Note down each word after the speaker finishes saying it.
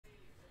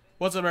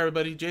What's up,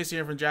 everybody? Jason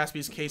here from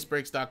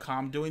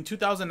JaspysCaseBreaks.com doing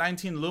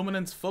 2019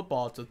 Luminance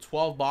football. It's a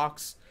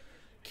 12-box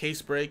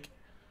case break.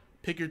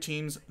 Pick your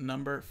teams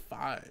number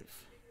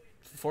 5.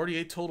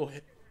 48 total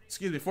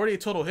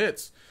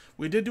hits.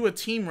 We did do a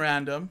team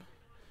random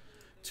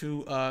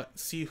to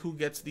see who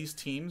gets these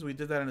teams. We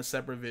did that in a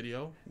separate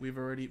video. We've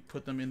already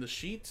put them in the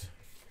sheet.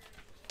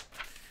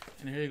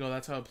 And here you go.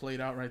 That's how it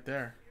played out right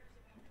there.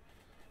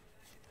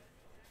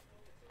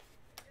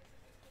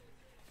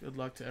 Good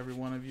luck to every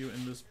one of you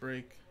in this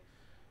break.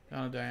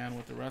 Down to Diane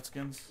with the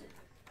Redskins.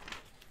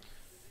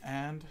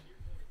 And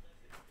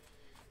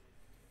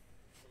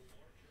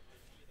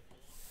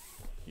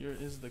here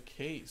is the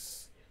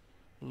case.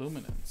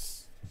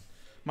 Luminance.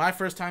 My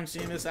first time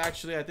seeing this,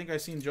 actually. I think I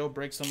seen Joe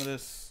break some of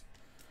this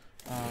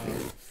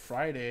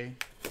Friday.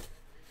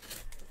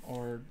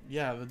 Or,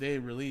 yeah, the day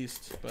it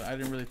released. But I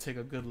didn't really take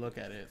a good look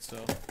at it.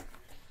 So,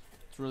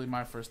 it's really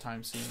my first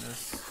time seeing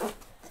this.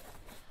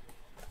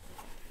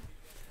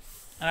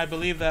 And I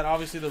believe that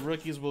obviously the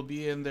rookies will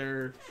be in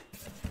their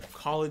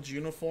college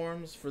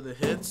uniforms for the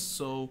hits,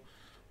 so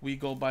we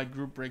go by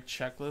group break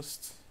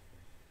checklist.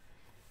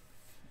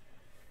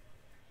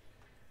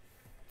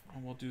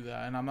 And we'll do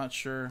that. And I'm not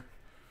sure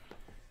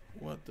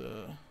what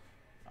the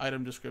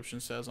item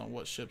description says on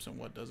what ships and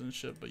what doesn't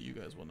ship, but you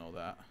guys will know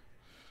that.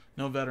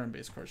 No veteran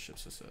base card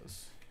ships, it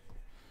says.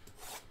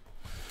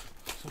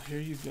 So here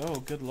you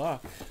go. Good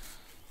luck.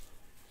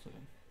 So,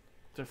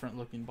 different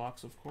looking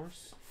box, of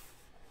course.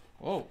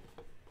 Whoa.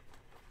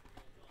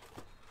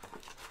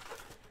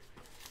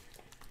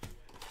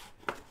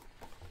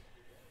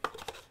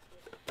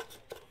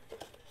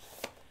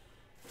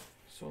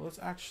 So let's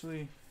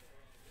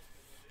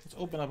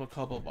open up a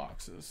couple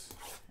boxes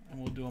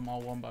and we'll do them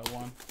all one by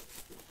one.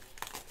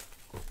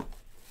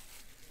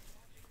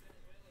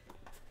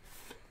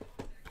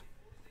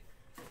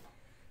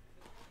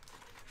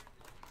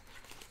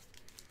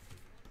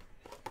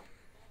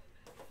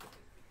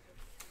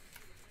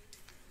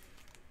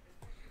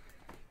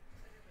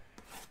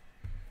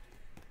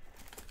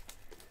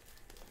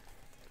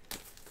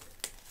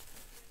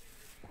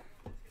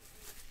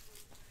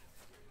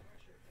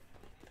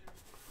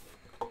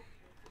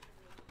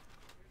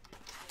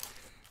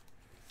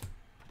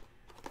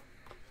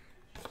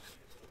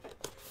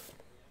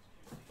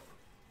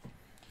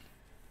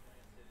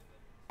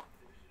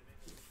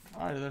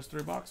 Alright, there's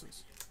 3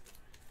 boxes.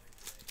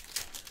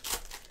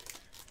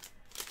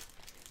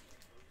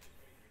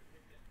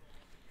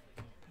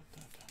 Put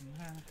that down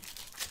there.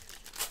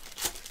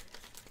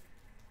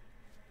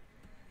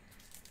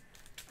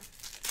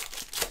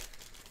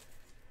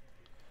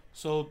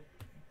 So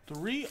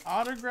 3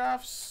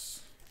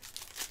 autographs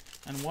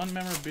and 1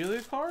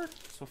 memorabilia card.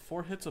 So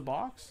 4 hits a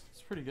box.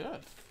 It's pretty good.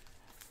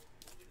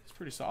 It's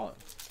pretty solid.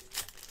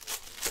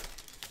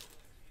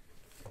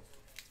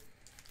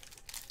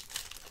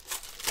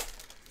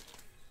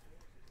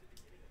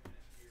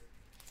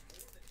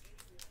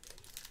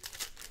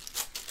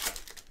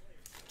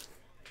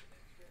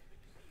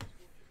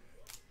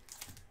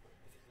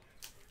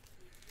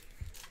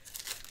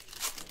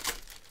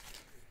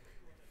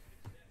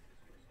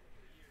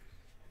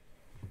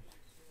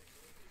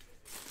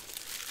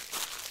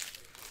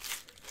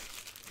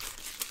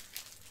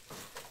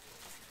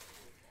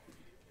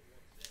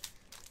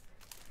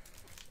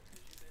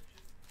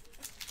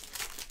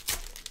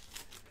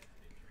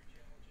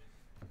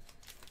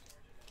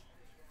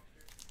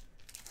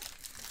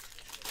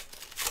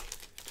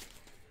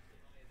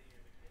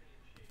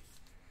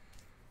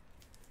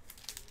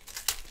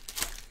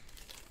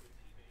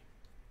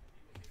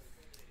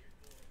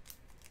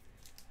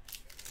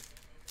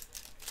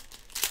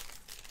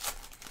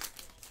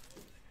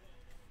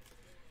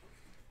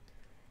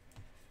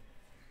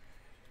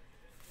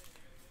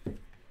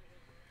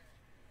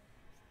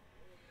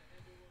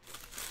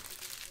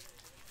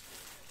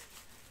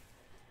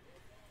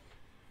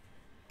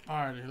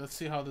 Alrighty, let's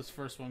see how this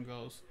first one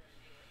goes.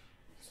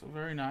 So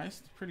very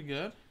nice, pretty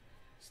good.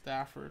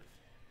 Stafford.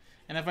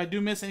 And if I do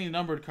miss any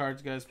numbered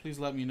cards, guys, please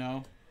let me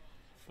know.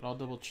 But I'll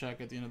double check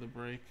at the end of the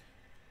break.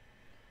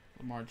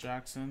 Lamar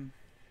Jackson.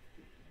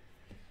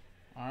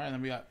 Alright, and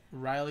then we got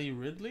Riley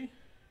Ridley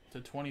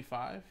to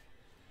 25.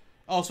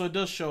 Oh, so it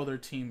does show their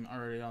team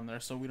already on there,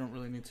 so we don't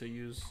really need to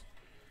use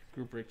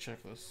group break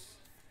checklists.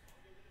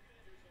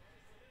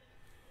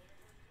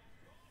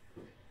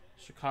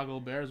 Chicago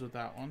Bears with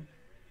that one.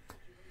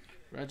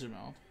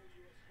 Reginald.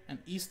 And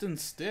Easton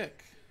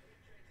Stick.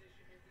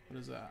 What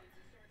is that?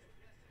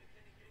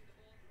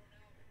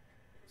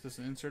 Is this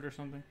an insert or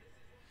something?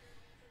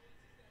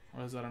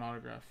 Or is that an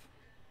autograph?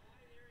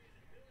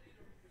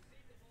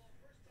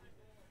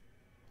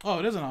 Oh,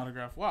 it is an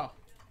autograph. Wow.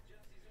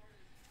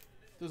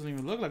 Doesn't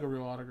even look like a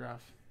real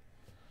autograph.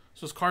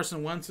 So it's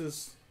Carson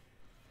Wentz's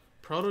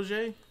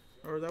protege?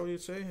 Or is that what you'd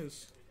say?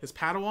 His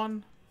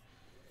Padawan?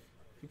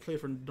 He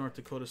played for North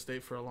Dakota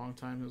State for a long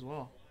time as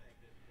well.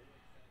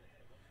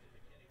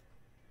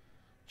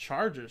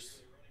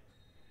 Chargers.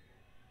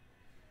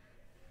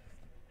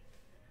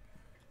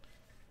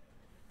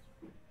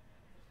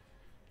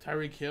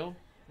 Tyreek Hill,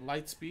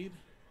 Lightspeed.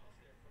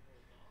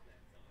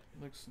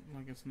 Looks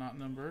like it's not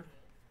numbered.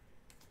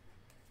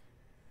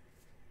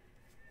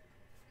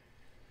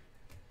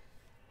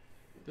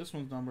 This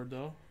one's numbered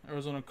though.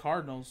 Arizona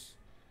Cardinals.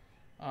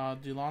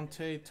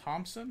 Delonte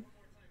Thompson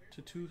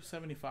to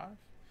 275.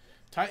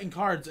 Titan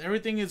cards.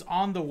 Everything is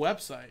on the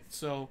website,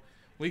 so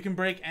we can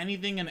break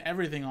anything and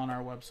everything on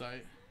our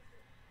website.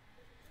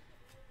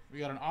 We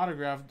got an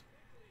autographed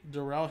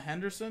Darrell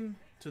Henderson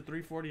to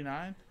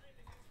 349.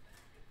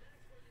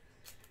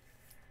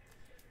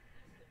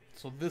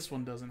 So this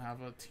one doesn't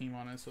have a team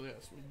on it. So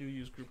yes, we do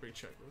use group break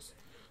checklists.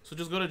 So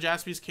just go to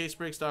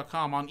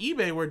jaspyscasebreaks.com. On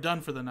eBay, we're done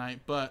for the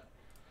night, but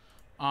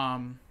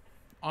on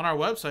our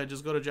website,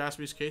 just go to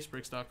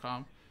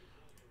jaspyscasebreaks.com.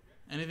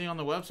 Anything on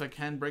the website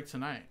can break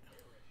tonight.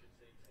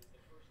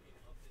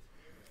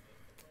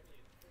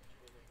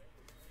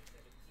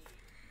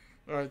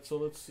 All right, so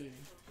let's see.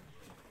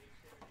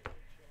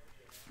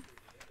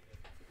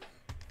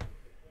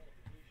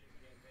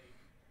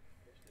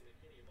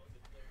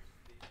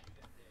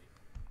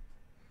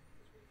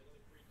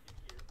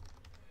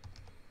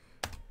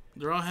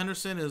 Darrell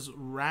Henderson is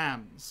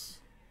Rams.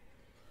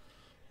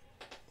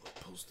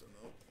 Post a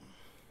note.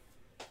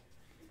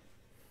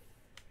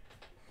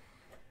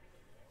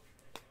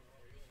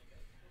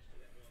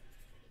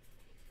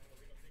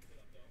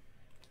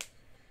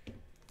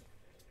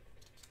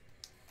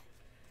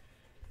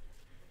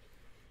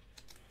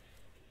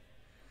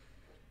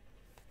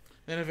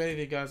 And if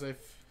anything, guys,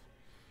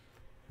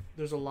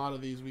 there's a lot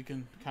of these. We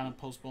can kind of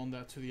postpone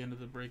that to the end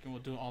of the break, and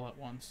we'll do it all at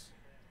once.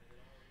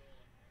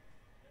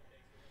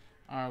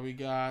 All right, we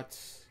got,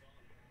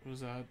 what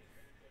is that?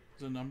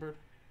 Is it numbered?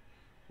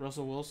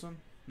 Russell Wilson?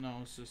 No,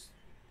 it's just,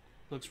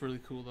 looks really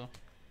cool though.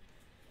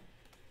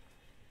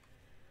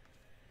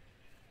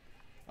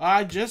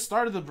 I just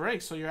started the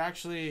break, so you're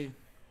actually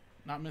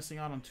not missing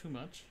out on too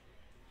much.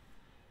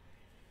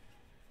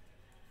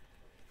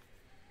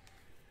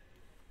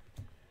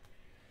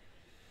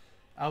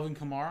 Alvin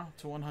Kamara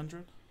to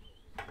 100.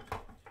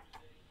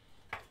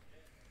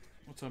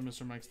 What's up,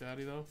 Mr. Mike's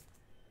daddy though?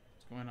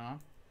 What's going on?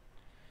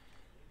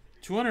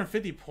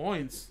 250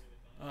 points.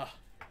 Ugh.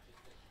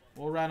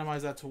 We'll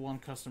randomize that to one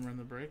customer in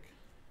the break.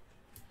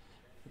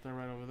 Put that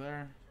right over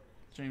there.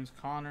 James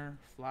Conner,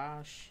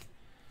 Flash.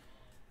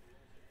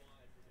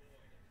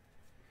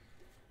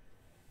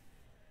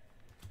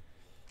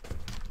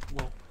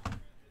 Whoa. My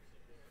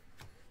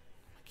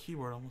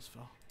keyboard almost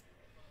fell.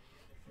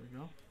 There we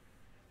go.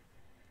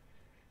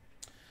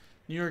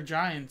 New York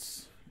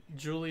Giants,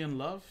 Julian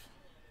Love.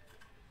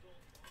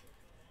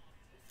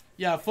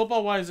 Yeah,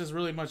 football-wise, there's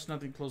really much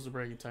nothing close to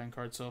breaking Titan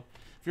cards. So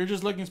if you're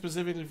just looking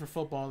specifically for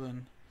football,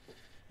 then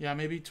yeah,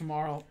 maybe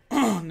tomorrow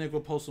Nick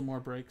will post some more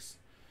breaks.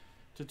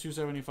 To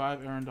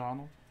 275, Aaron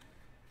Donald.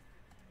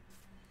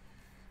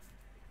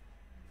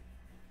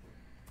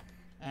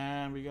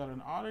 And we got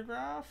an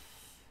autograph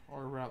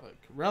or relic.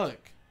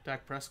 Relic,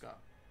 Dak Prescott.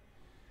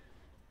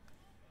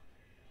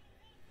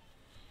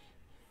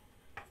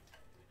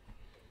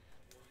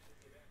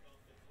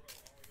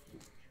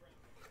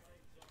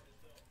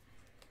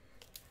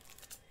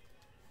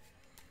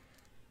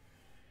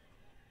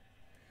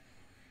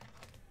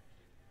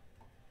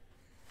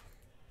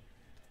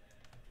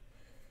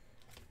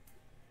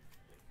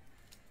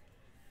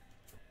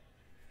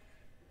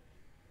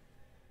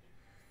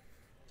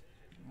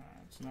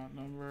 It's not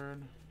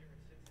numbered.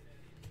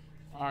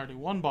 Alrighty,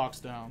 one box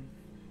down.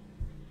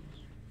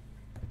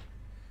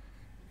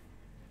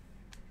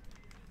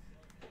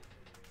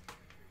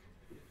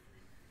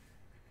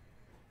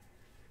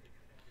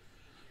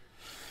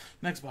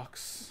 Next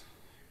box.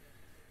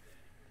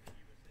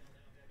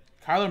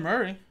 Kyler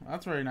Murray.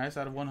 That's very nice.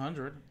 Out of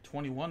 100.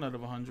 21 out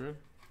of 100.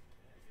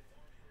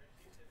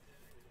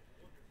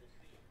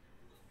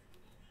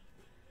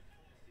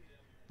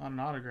 Not an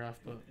autograph,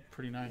 but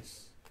pretty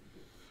nice.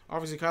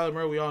 Obviously, Kyler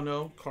Murray, we all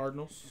know.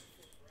 Cardinals.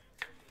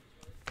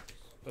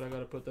 But I got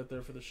to put that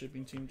there for the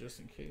shipping team just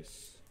in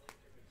case.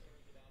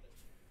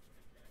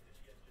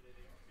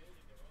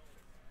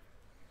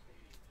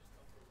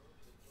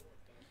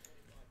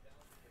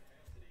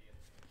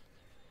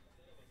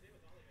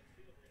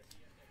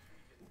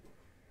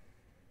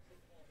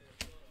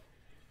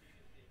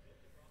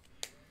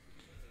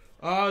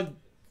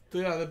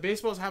 Yeah, the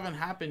baseballs haven't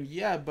happened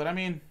yet, but I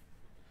mean,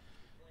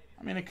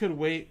 it could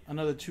wait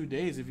another 2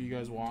 days if you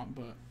guys want,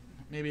 but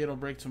maybe it'll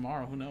break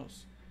tomorrow. Who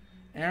knows?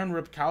 Aaron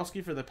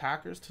Ripkowski for the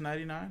Packers to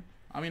 99.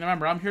 I mean,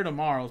 remember, I'm here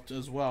tomorrow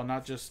as well,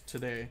 not just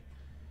today.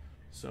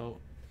 So,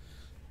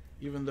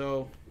 even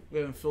though we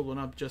haven't filled one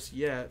up just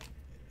yet,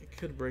 it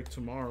could break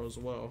tomorrow as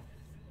well.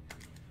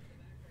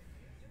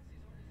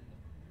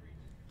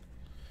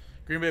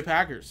 Green Bay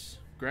Packers,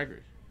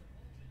 Gregory.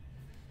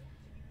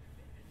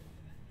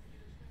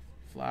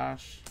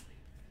 Flash.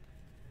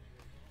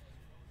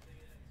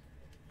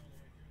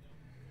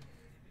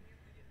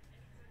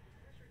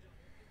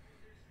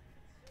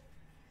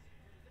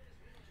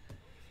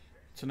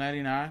 To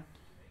 99,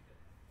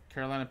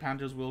 Carolina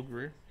Panthers, Will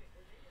Greer.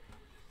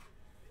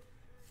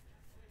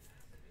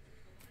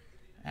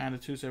 And a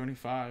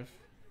 275,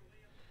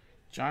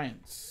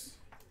 Giants,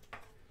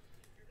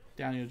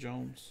 Daniel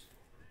Jones.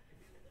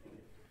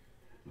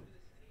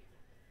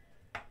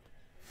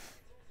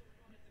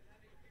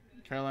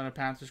 Carolina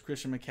Panthers,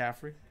 Christian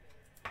McCaffrey.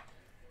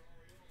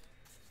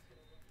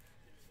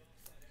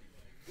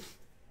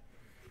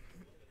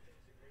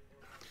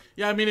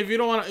 Yeah, I mean, if you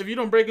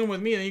don't break them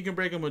with me, then you can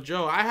break them with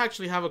Joe. I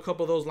actually have a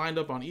couple of those lined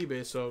up on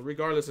eBay, so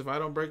regardless if I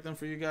don't break them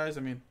for you guys,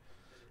 I mean,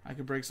 I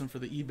could break some for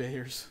the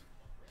eBayers.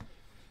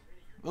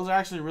 Those are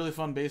actually really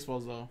fun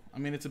baseballs, though. I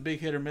mean, it's a big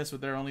hit or miss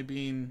with there only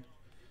being...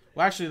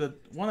 Well, actually, the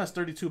one that's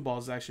 32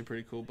 balls is actually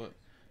pretty cool, but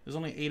there's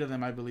only 8 of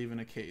them, I believe, in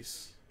a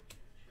case.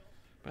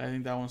 But I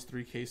think that one's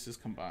 3 cases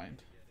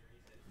combined.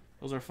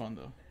 Those are fun,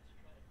 though.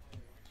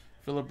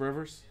 Phillip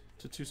Rivers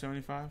to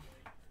 275.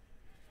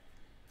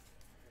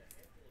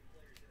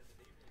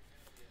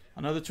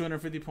 Another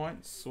 250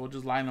 points, so we'll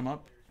just line them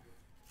up.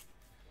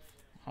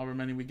 However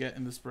many we get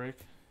in this break.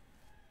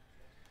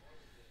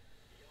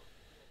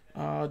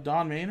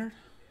 Don Maynard,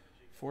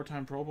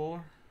 4-time Pro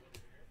Bowler.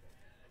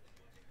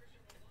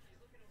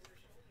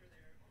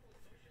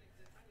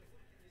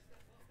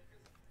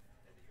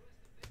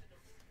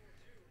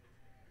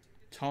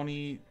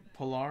 Tony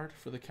Pollard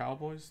for the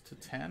Cowboys to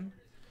 10.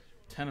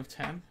 10 of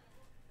 10.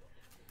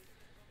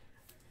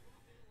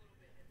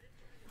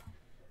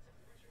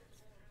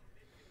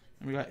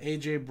 And we got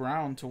A.J.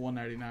 Brown to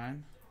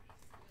 199.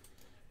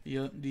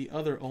 The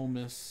other Ole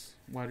Miss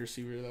wide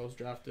receiver that was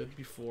drafted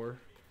before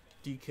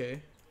DK.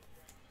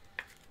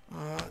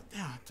 Yeah,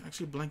 it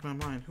actually blanked my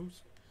mind.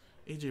 Who's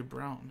A.J.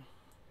 Brown?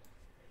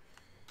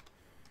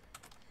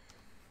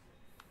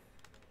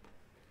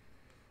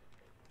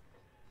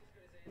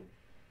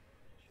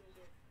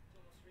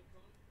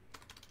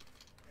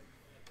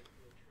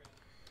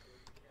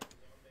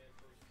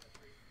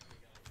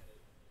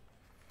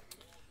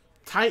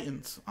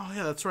 Titans. Oh,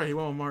 yeah, that's right. He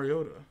went with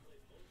Mariota.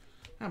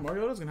 Yeah,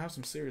 Mariota's going to have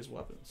some serious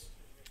weapons.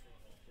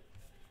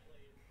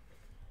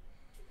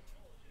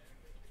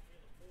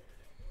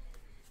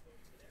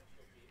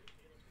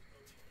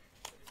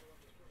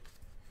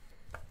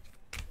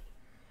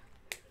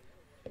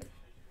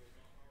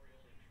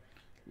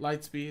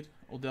 Lightspeed,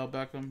 Odell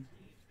Beckham.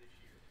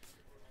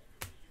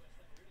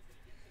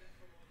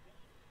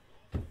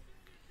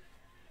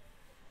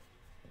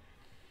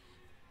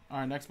 All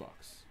right, next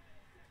box.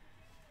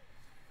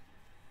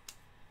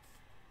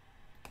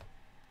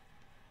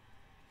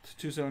 To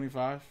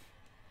 275.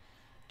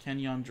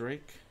 Kenyon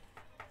Drake.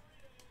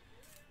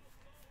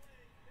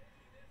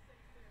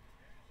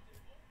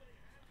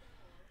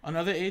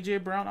 Another A.J.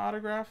 Brown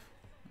autograph.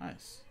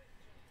 Nice.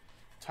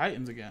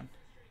 Titans again.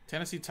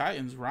 Tennessee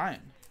Titans,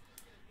 Ryan.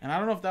 And I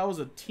don't know if that was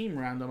a team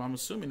random. I'm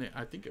assuming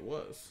I think it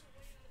was.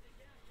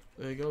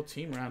 There you go,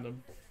 team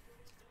random.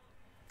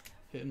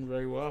 Hitting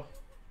very well.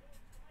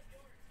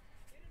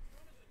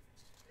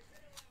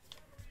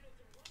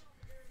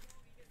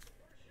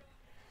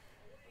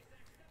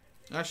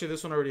 Actually,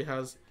 this one already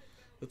has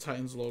the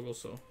Titans logo,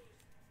 so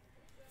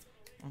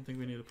I don't think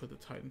we need to put the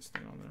Titans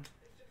thing on there.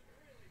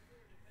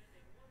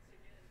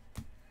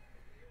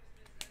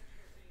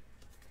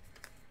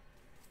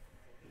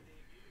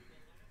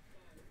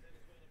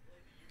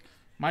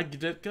 Mike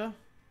Ditka.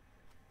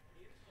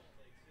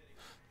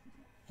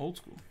 Old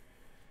school.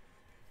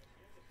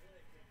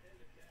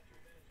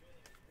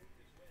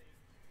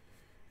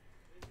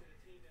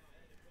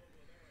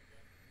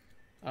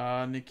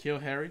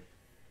 N'Keal Harry.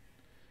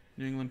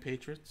 New England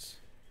Patriots.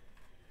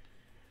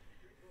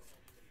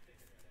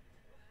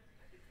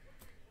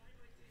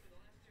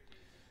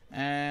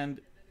 And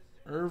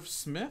Irv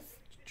Smith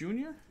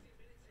Jr.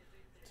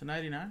 to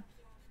 99.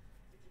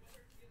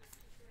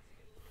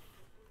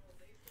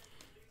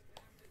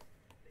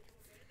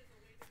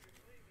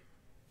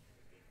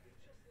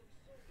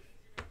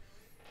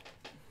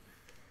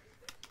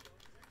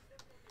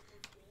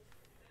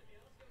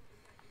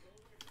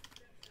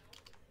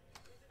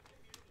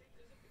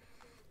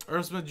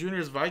 Irv Smith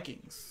Jr.'s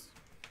Vikings.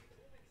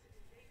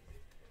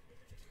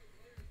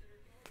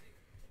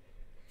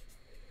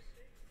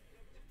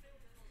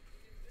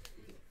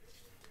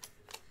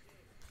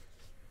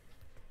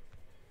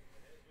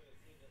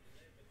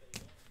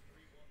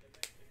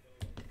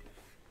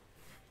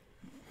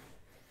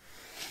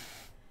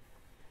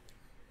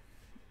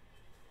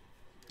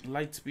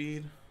 Lightspeed.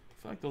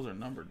 I feel like those are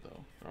numbered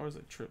though. They're always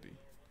like trippy.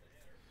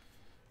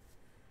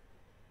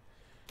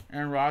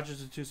 Aaron Rodgers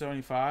to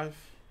 275.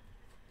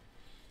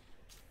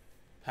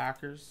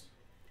 Packers.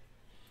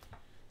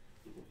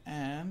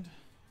 And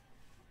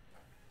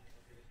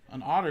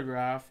an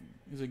autograph.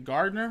 Is it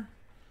Gardner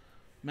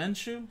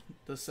Minshew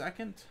the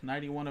second?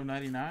 91 of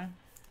 99.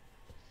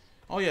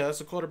 Oh yeah,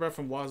 that's a quarterback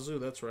from Wazoo.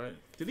 That's right.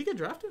 Did he get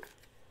drafted?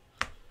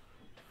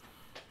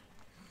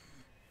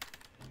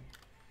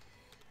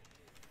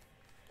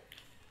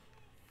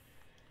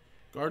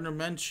 Gardner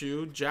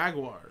Minshew,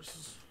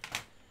 Jaguars.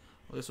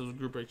 Well, this was a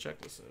group break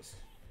checklist says.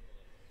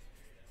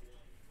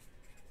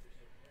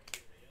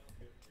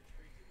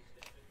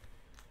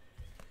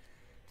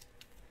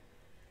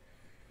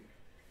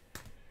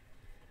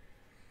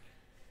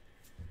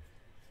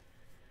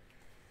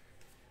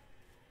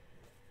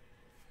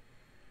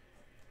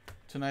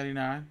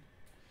 /99.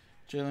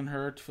 Jalen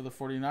Hurts for the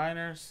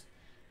 49ers.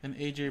 And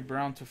A.J.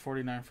 Brown to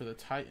 49 for the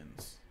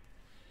Titans.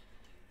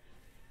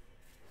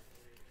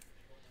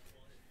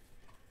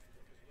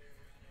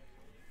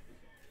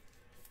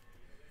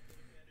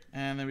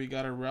 And then we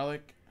got a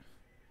relic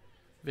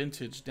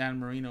vintage Dan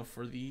Marino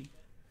for the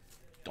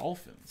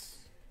Dolphins.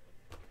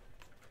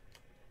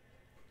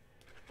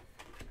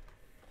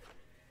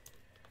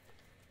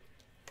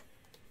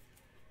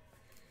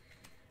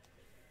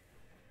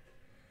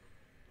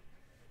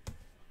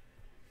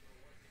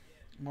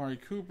 Amari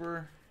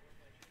Cooper.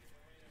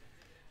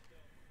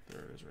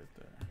 There it is right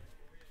there.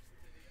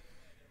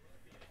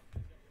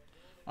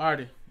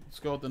 Alrighty, let's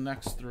go with the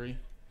next three.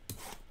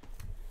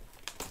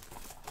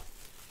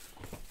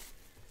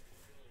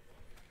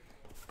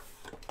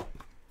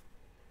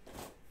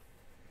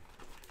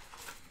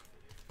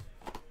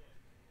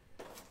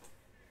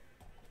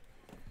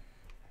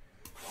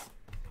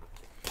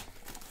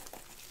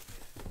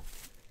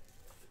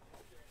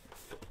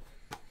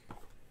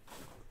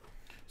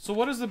 So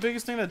what is the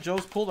biggest thing that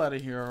Joe's pulled out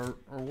of here,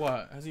 or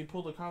what? Has he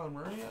pulled a Kyler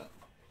Murray yet?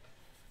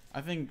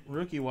 I think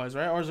rookie-wise,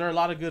 right? Or is there a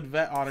lot of good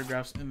vet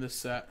autographs in this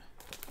set?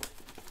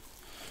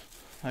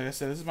 Like I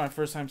said, this is my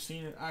first time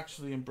seeing it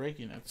actually and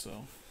breaking it,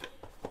 so.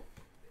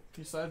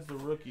 Besides the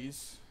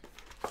rookies,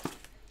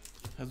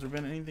 has there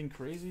been anything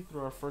crazy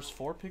through our first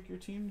 4 pick your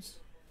teams?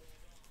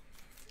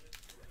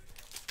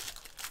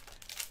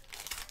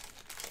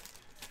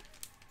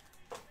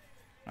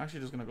 I'm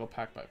actually just going to go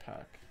pack by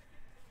pack.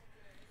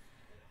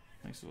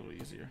 Makes it a little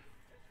easier.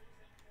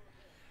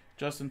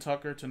 Justin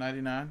Tucker to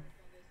 99.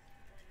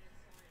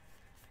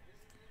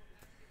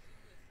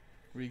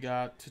 We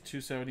got to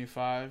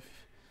 275.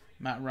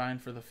 Matt Ryan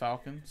for the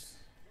Falcons.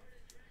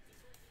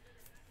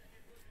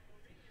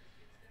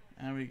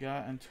 And we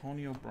got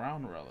Antonio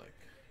Brown relic.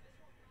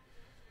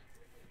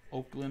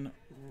 Oakland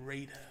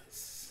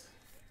Raiders.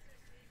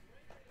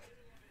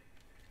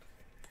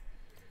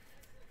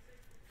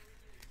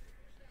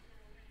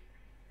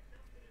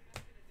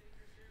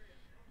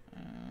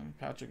 And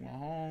Patrick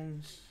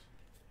Mahomes.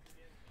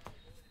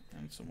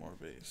 And some more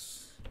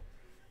base.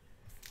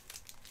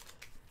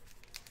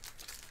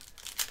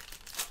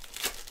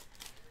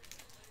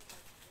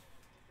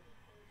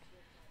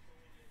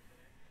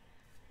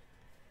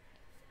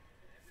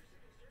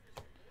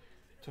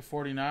 To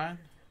 49.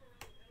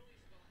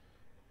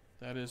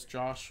 That is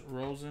Josh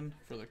Rosen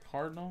for the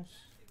Cardinals.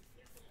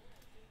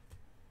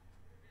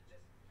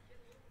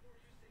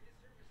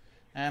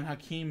 And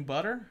Hakeem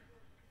Butter.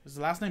 Is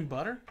the last name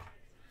Butter?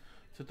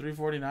 To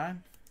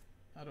 349.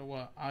 Out of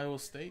what? Iowa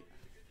State.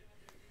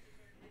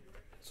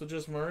 So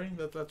just Murray.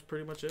 That's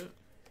pretty much it.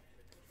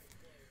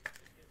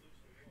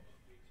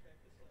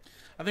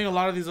 I think a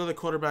lot of these other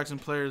quarterbacks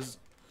and players,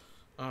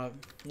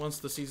 once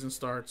the season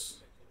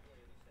starts,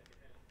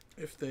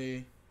 if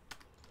they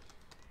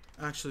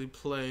actually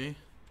play.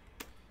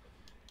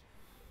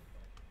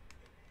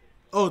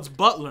 Oh, it's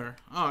Butler.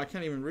 Oh, I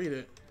can't even read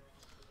it.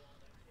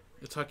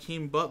 It's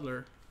Hakeem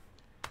Butler.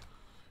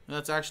 And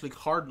that's actually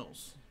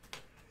Cardinals.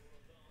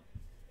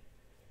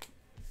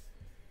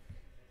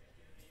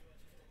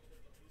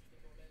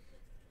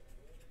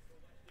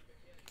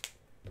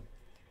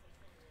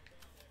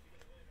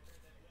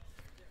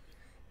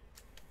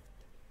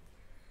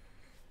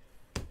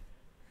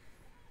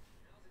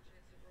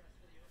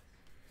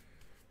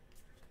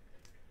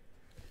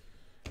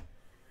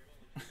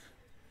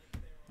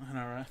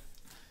 All right.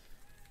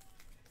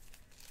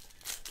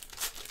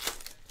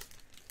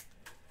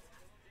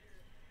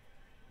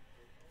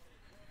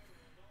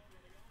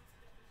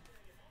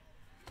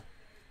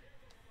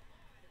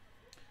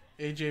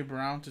 AJ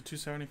Brown to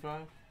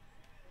 275.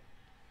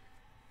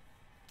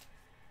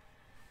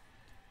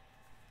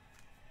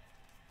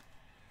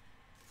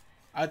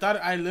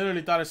 I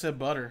literally thought it said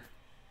Butter.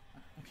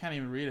 I can't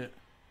even read it.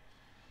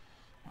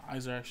 My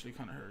eyes are actually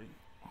kind of hurting.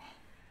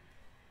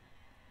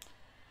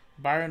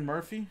 Byron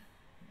Murphy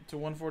to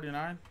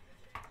 149.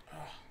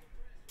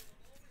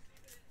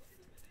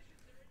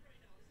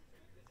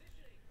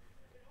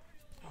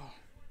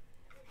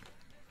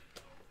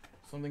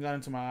 Something got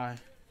into my eye.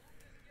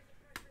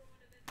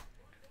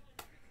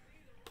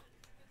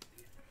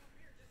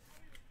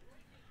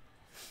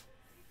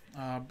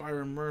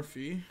 Byron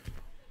Murphy.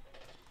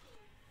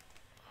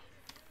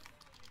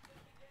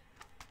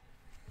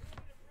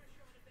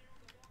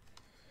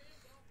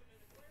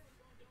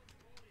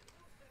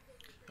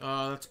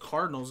 That's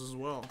Cardinals as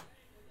well.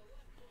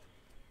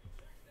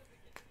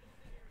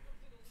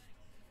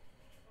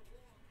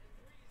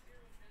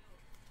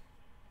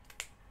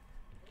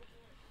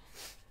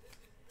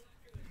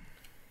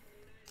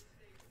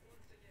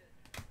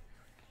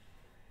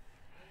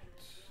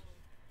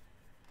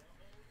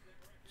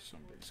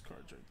 Some base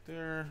cards right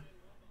there.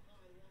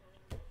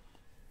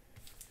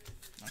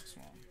 Next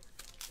one.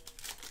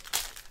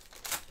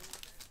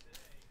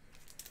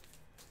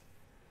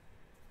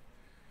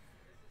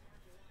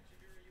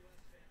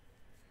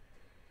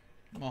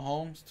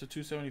 Mahomes to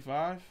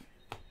 275.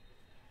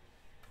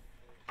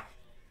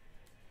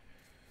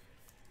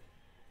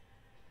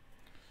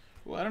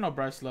 Well, I don't know.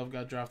 Bryce Love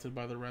got drafted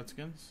by the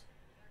Redskins.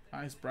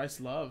 Nice, Bryce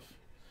Love.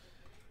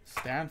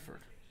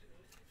 Stanford.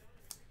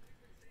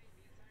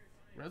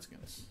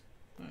 Redskins.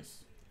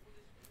 Nice.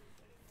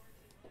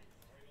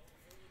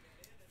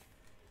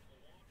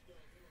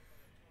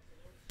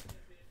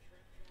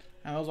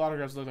 And those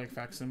autographs look like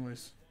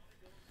facsimiles.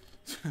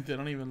 They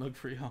don't even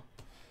look real.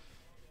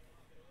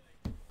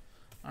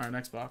 Alright,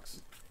 next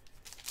box.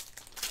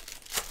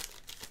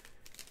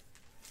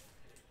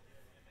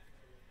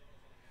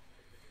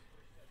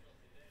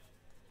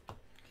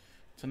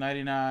 To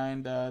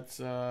 99, that's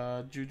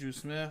Juju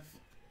Smith.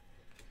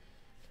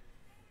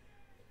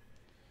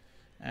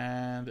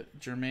 And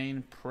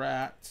Jermaine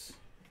Pratt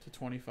to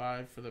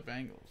 25 for the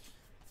Bengals.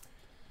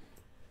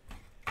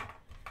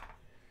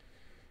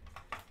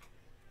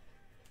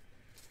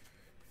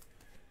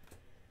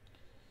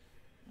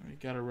 We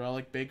got a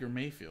relic Baker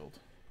Mayfield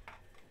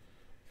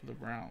for the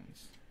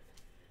Browns.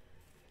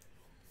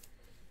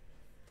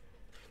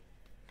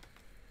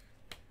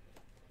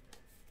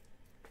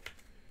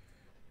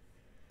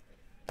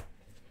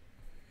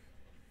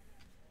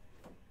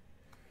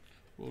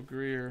 Will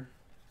Greer.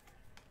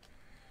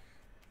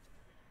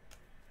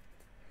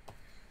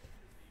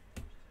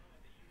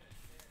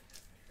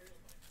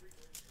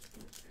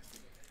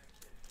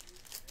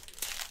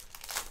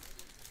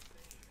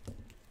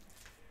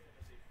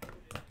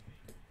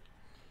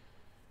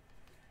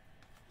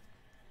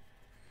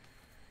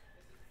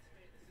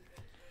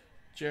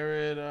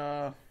 Jared,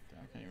 I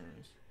can't remember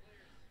his.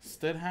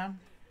 Stidham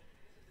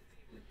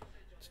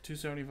to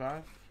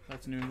 275.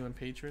 That's New England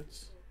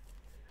Patriots.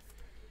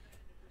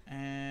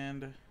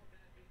 And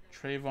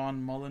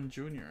Trayvon Mullen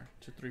Jr.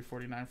 to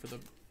 349 for the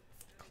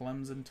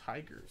Clemson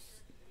Tigers.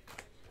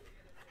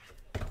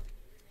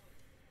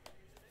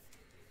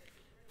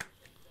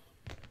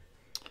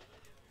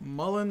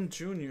 Mullen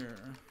Jr.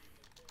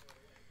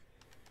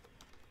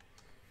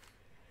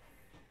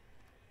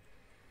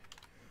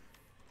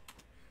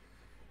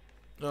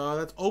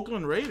 That's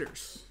Oakland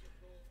Raiders.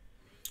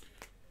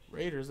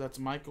 Raiders, that's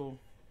Michael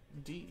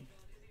D.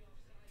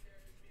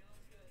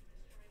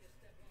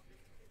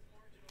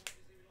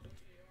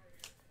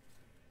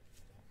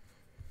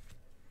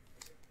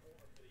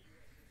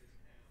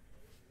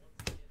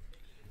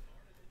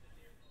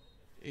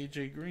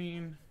 AJ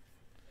Green.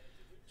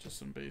 Just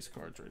some base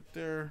cards right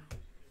there.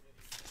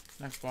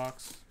 Next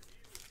box.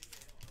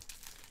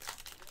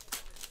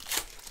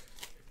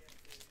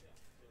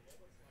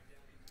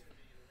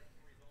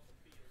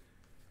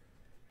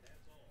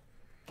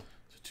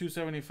 To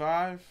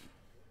 275.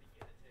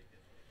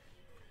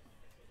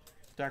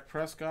 Dak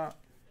Prescott.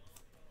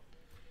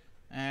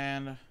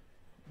 And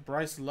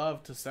Bryce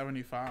Love to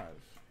 75.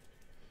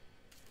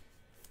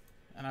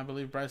 And I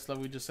believe Bryce Love,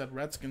 we just said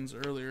Redskins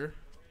earlier.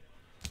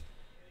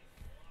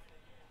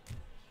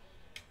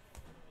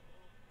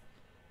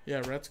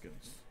 Yeah,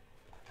 Redskins.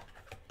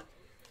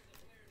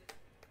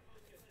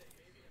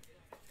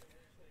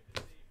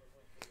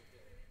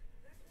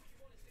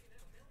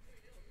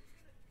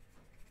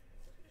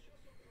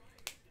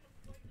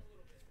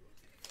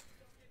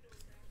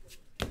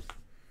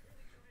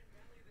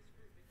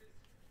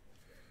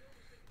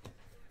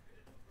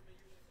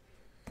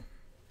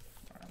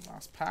 All right,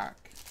 last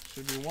pack.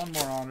 Should be one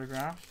more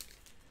autograph.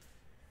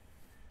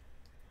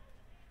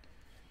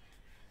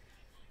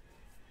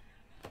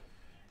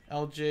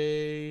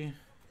 LJ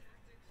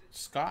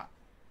Scott,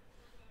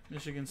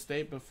 Michigan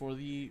State before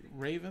the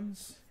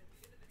Ravens.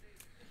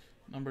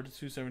 Number to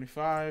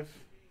 275.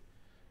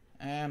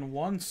 And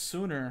one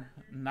Sooner,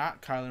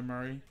 not Kyler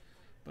Murray,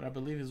 but I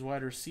believe his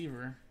wide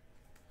receiver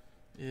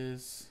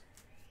is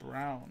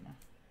Brown.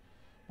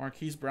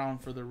 Marquise Brown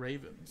for the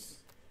Ravens.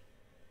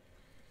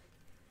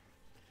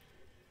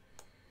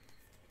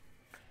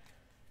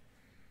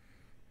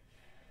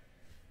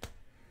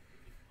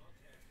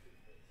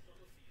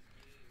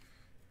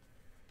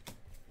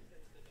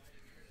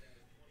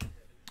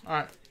 All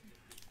right,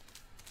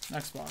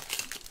 next box.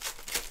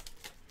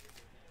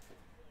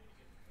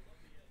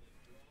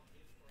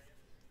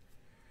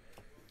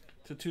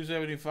 To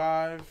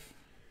 275,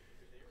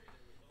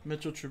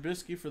 Mitchell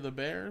Trubisky for the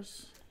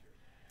Bears.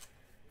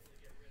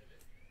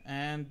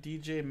 And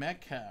DJ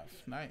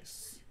Metcalf,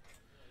 nice.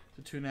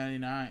 To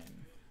 299.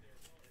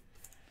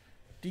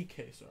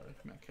 DK, sorry,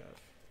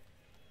 Metcalf.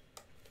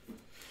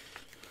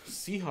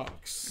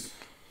 Seahawks.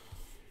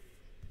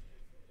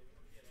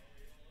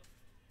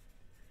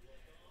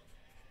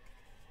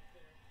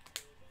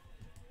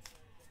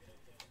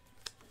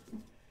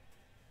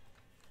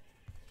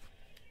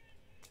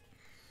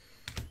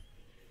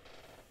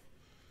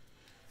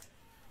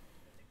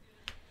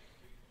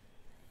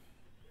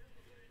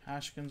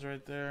 Ashkins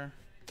right there.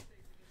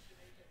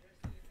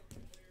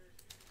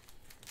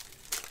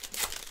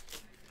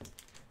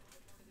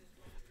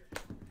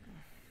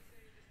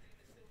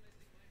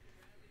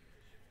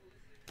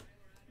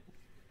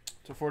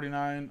 To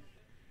 49,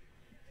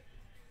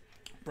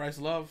 Bryce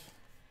Love.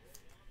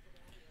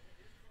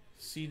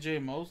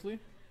 CJ Mosley.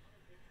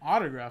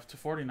 Autograph to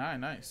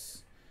 49,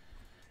 nice.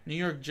 New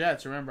York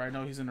Jets, remember, I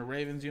know he's in a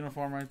Ravens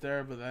uniform right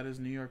there, but that is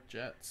New York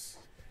Jets.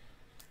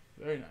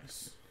 Very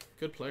nice.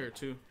 Good player,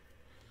 too.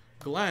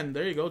 Glenn,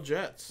 there you go,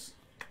 Jets.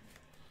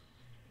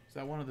 Is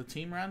that one of the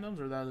team randoms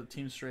or that the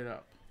team straight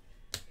up?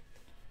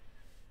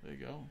 There you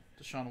go.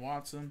 Deshaun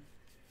Watson.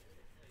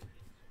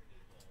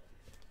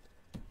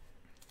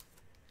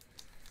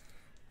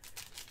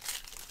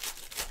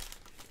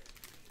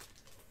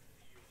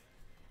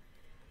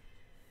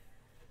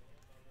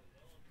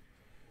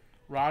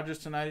 Rogers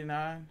to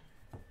 99.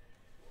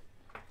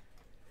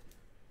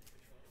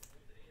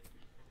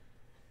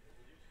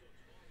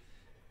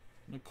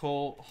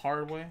 Nicole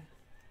Hardman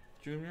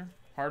Jr.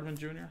 Oh,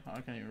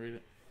 I can't even read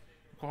it.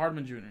 Nicole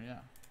Hardman Jr. Yeah.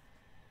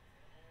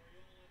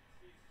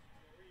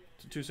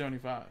 To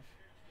 275.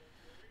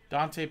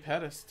 Dante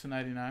Pettis to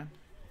 99.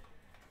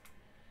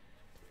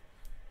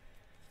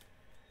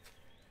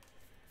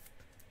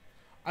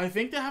 I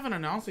think they haven't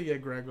announced it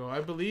yet, Grego. I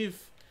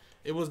believe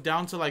it was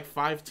down to like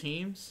 5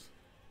 teams.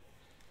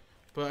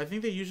 But I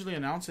think they usually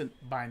announce it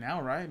by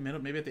now, right?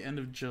 Maybe at the end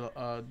of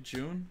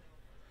June.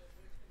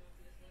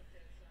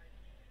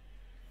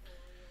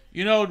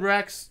 You know,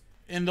 Rex,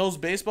 in those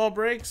baseball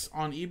breaks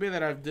on eBay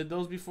that I've did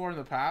those before in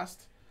the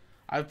past,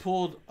 I've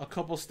pulled a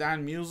couple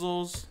Stan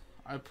Musels.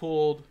 I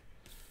pulled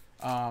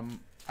some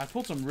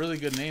really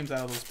good names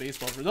out of those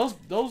baseball breaks.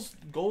 Those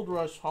Gold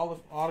Rush Hall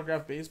of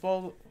Autograph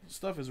baseball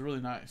stuff is really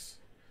nice.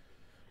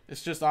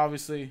 It's just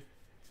obviously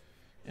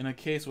in a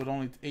case with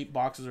only 8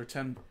 boxes or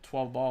 10,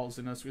 12 balls,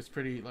 and it's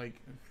pretty, like,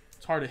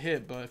 it's hard to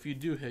hit, but if you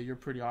do hit, you're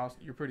pretty awesome.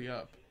 You're pretty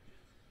up.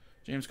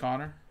 James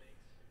Conner.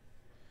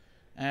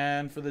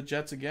 And for the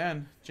Jets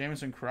again,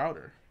 Jamison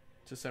Crowder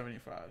to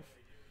 75.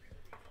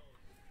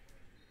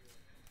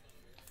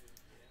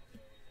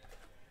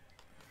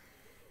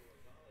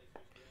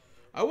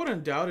 I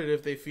wouldn't doubt it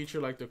if they feature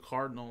like the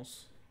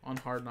Cardinals on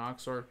Hard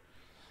Knocks, or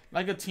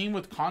like a team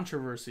with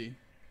controversy.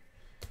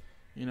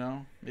 You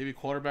know, maybe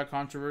quarterback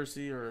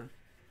controversy or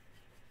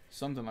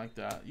something like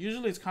that.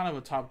 Usually it's kind of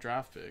a top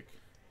draft pick.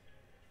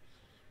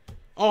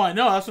 Oh, I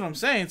know. That's what I'm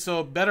saying.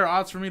 So better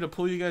odds for me to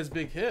pull you guys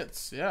big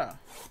hits. Yeah.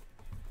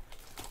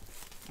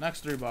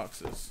 Next 3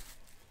 boxes.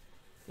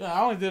 Yeah,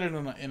 I only did it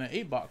in an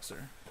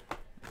 8-boxer.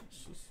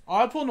 Oh,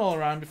 I pulled Nolan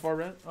Ryan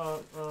before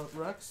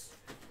Rex.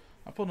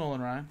 I pulled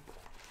Nolan Ryan.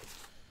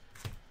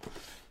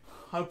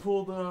 I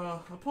pulled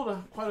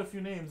quite a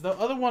few names. The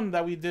other one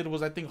that we did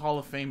was, I think, Hall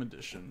of Fame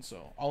edition.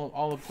 So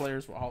all the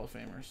players were Hall of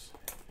Famers.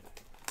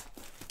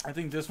 I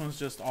think this one's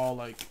just all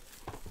like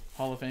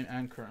Hall of Fame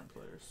and current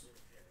players.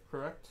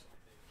 Correct?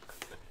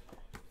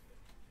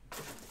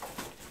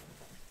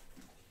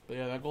 But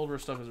yeah, that Gold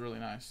Rush stuff is really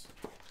nice.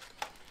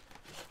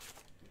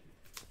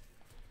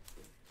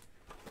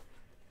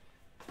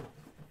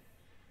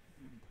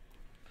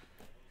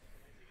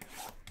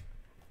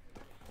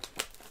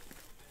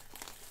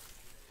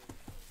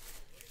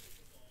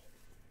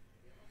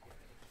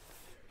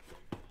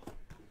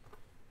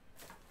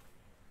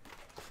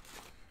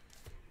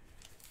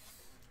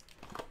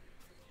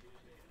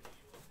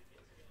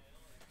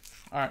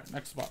 All right,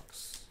 next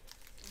box.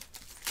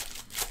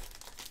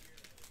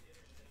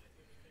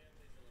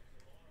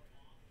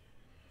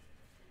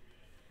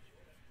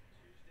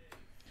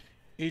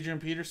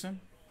 Adrian Peterson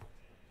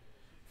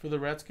for the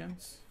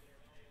Redskins.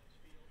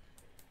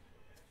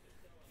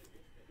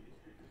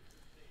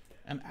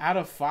 And out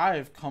of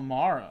 5,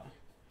 Kamara.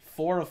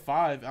 4 of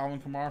 5,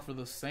 Alvin Kamara for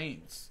the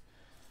Saints.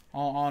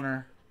 All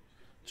honor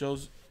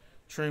Joe's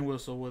train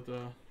whistle with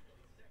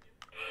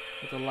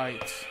the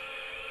lights.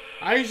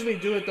 I usually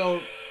do it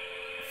though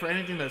for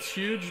anything that's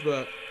huge,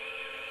 but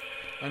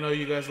I know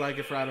you guys like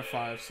it for out of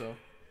 5, so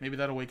maybe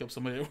that'll wake up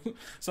somebody.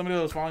 Somebody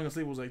that was falling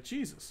asleep was like,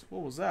 Jesus,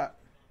 what was that?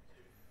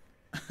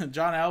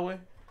 John Elway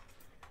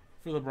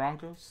for the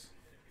Broncos.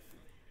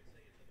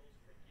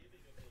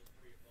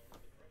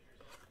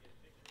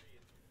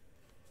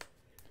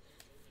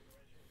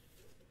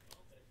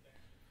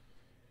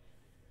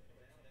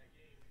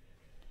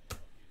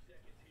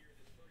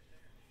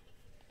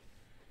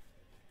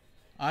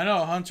 I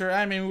know, Hunter.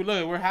 I mean,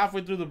 look, we're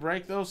halfway through the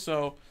break, though,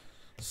 so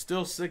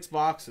still 6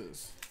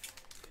 boxes.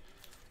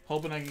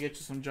 Hoping I can get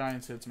you some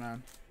Giants hits,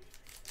 man.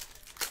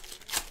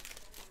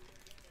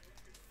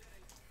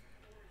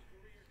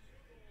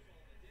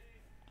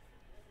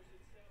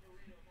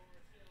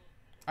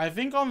 I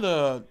think on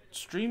the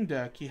stream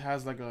deck, he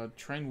has like a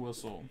train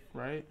whistle,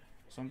 right?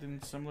 Something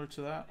similar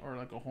to that, or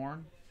like a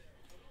horn.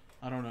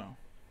 I don't know,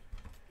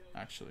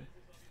 actually.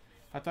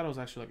 I thought it was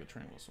actually like a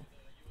train whistle.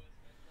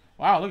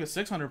 Wow, look at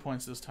 600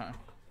 points this time.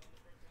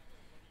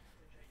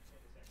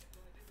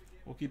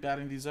 We'll keep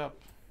adding these up.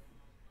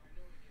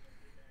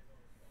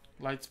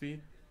 Light speed.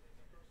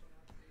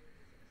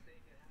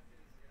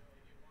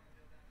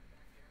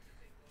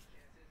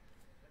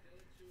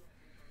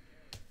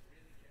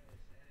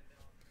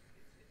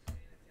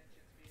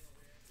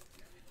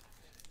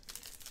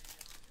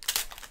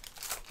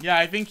 Yeah,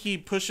 I think he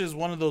pushes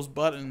one of those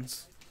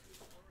buttons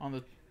on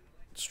the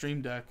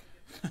stream deck.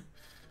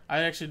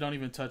 I actually don't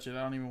even touch it.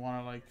 I don't even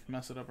want to like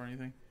mess it up or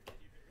anything.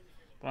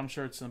 But I'm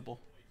sure it's simple.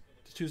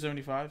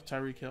 275,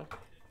 Tyreek Hill.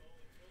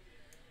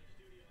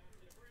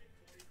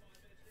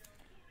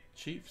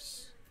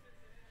 Chiefs.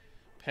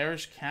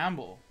 Parrish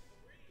Campbell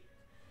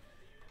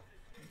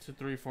to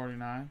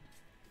 349.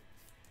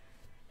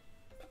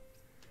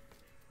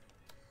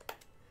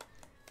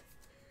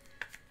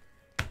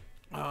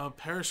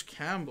 Parrish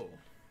Campbell.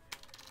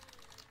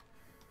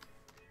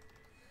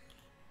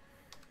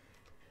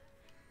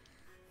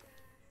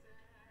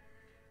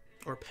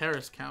 Or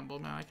Paris Campbell,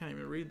 man. I can't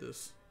even read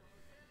this.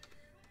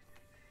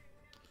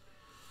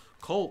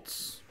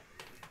 Colts.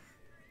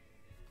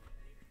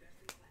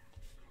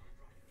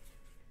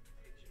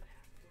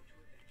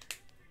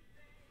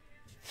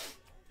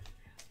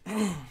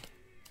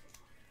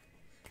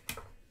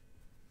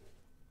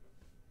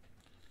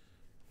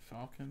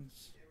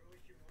 Falcons.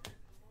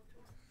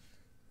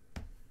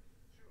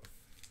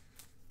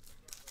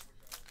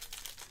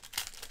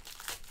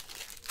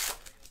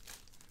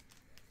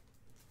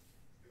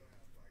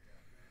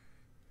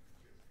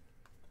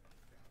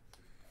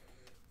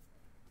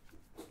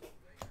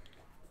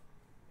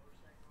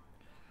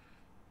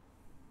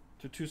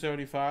 To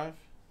 275.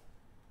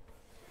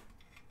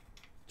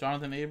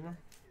 Jonathan Abram.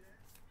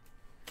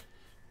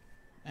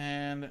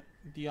 And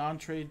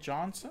DeAndre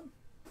Johnson.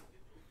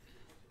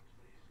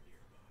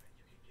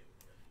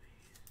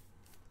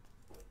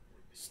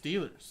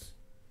 Steelers.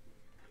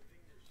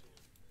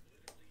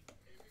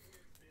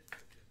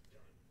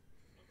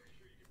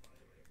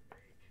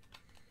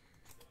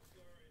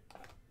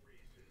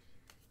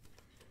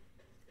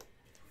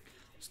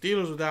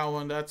 Steelers with that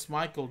one. That's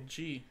Michael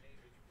G.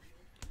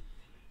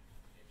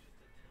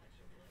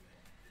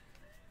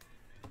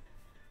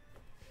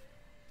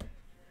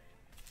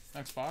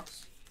 Next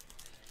box.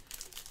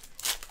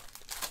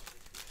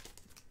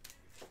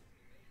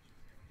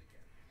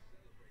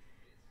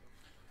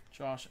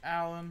 Josh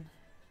Allen.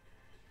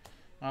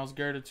 Myles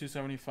Garrett at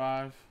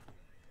 275.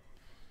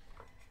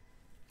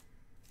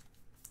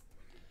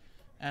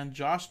 And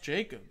Josh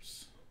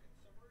Jacobs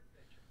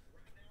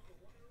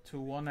to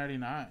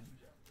 199.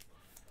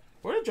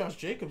 Where did Josh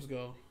Jacobs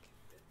go?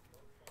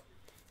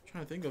 I'm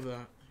trying to think of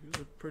that. He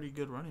was a pretty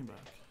good running back.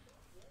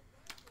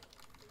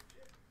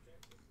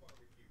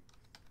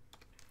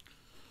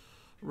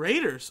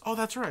 Raiders. Oh,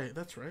 that's right.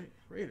 That's right.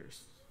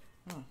 Raiders.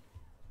 Huh.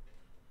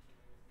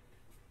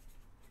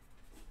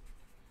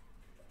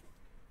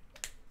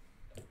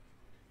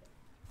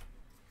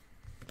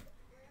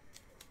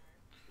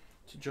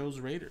 To Joe's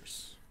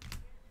Raiders.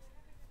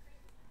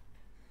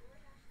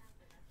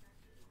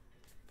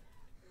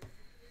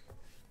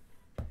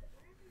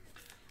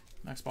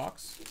 Next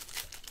box.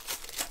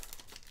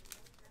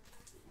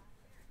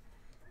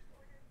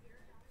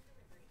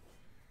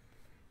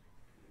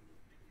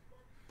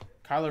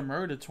 Kyler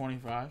Murray to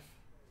 25.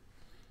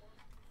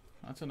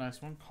 That's a nice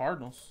one.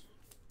 Cardinals.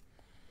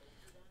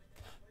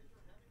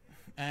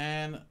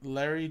 And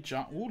Larry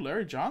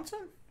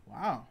Johnson?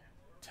 Wow.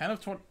 10 of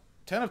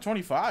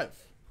 25.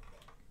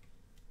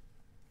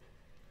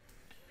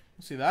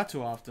 Don't see that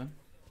too often.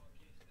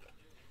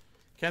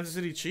 Kansas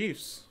City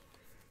Chiefs.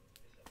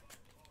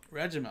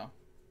 Regiment.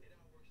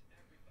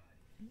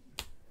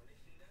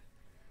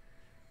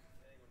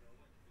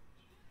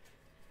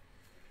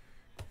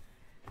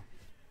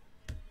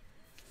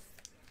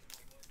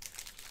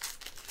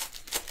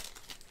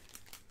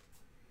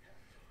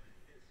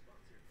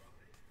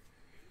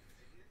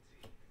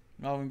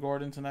 Melvin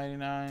Gordon to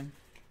 99.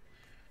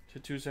 To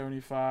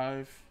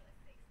 275.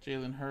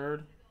 Jalen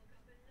Hurd.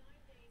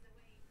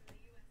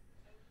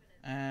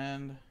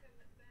 And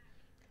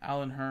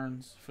Allen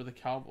Hurns for the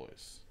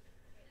Cowboys.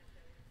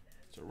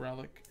 It's a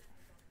relic.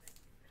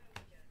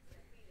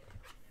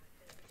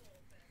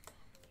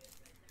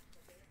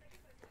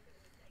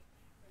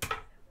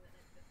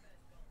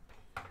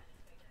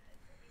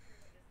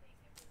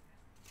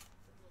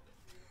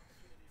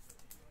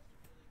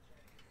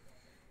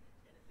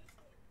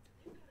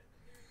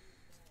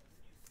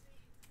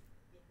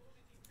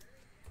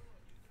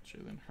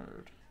 Jalen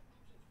Hurd.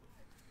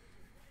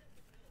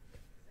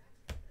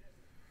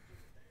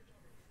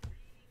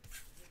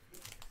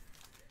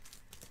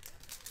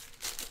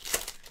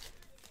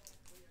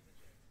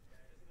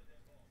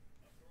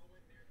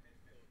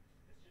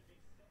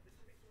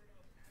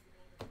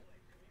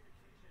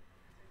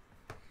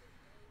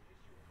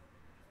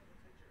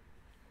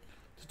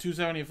 To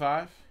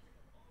 275.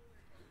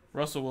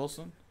 Russell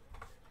Wilson.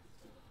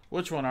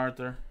 Which one,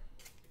 Arthur?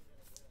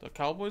 The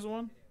Cowboys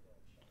one?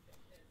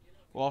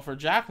 Well, for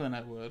Jacqueline,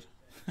 I would.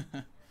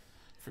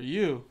 For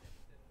you,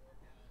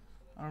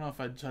 I don't know if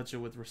I'd touch it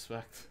with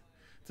respect.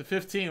 To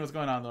 15, what's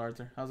going on, though,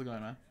 Arthur? How's it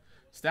going, man?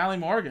 Stanley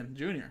Morgan,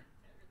 Jr.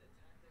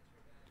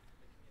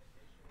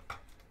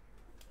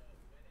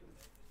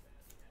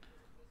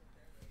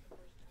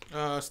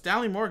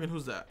 Stanley Morgan,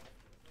 who's that?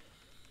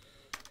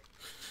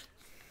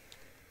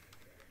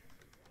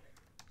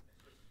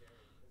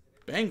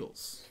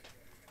 Bengals.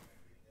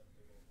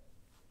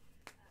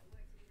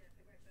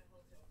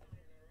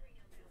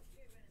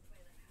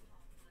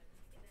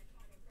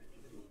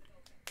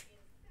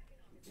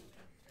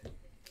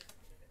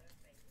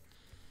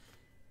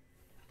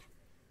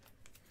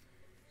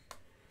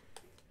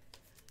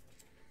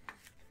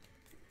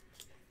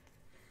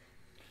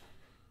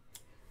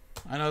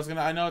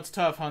 I know it's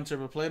tough, Hunter,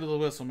 but play to the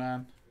whistle,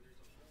 man.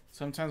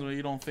 Sometimes when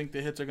you don't think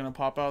the hits are gonna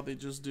pop out, they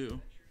just do.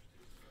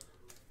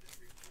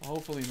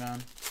 Hopefully,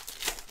 man.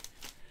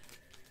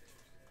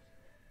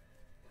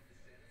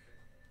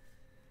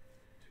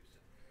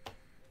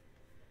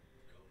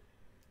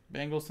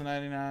 Bengals to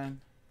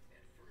 99.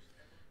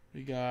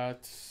 We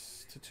got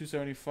to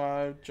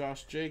 275,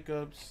 Josh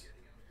Jacobs.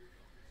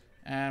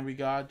 And we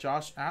got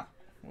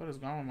What is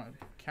going on with my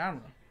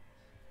camera?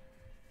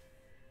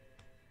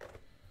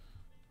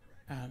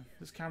 Man,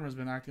 this camera's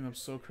been acting up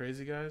so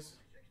crazy, guys.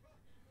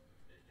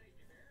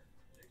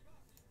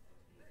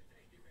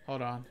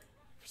 Hold on.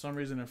 For some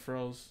reason it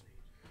froze.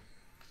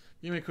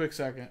 Give me a quick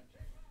second.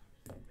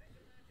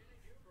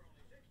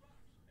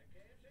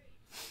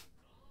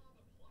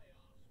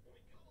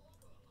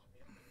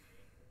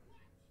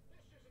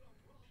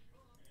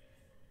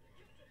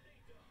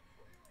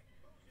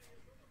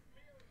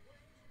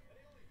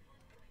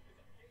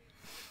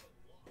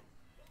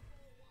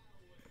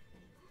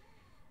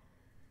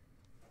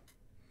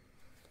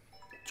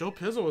 Joe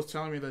Pizzo was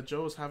telling me that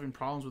Joe was having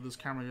problems with his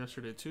camera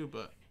yesterday too,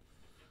 but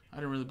I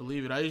didn't really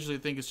believe it. I usually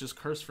think it's just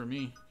cursed for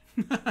me.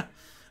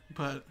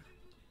 But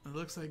it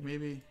looks like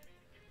maybe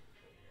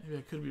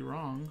I could be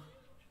wrong.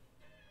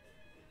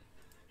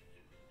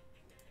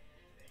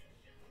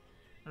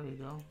 There we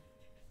go.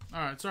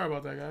 Alright, sorry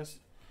about that, guys.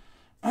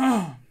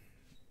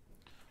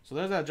 So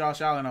there's that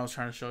Josh Allen I was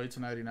trying to show you, to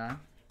 99.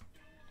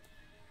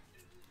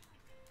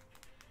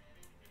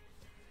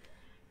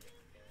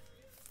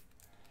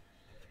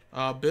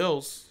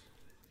 Bills,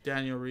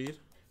 Daniel Reed.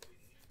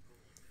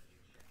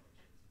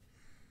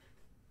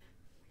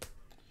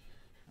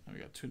 And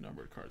we got 2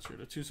 numbered cards here.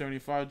 The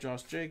 275,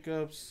 Josh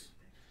Jacobs,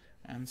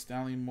 and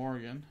Stanley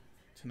Morgan,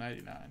 to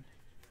 99.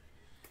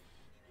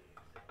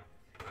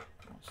 Oh,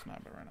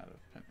 snap! I ran out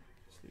of penny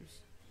sleeves.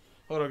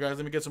 Hold on, guys.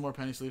 Let me get some more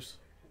penny sleeves.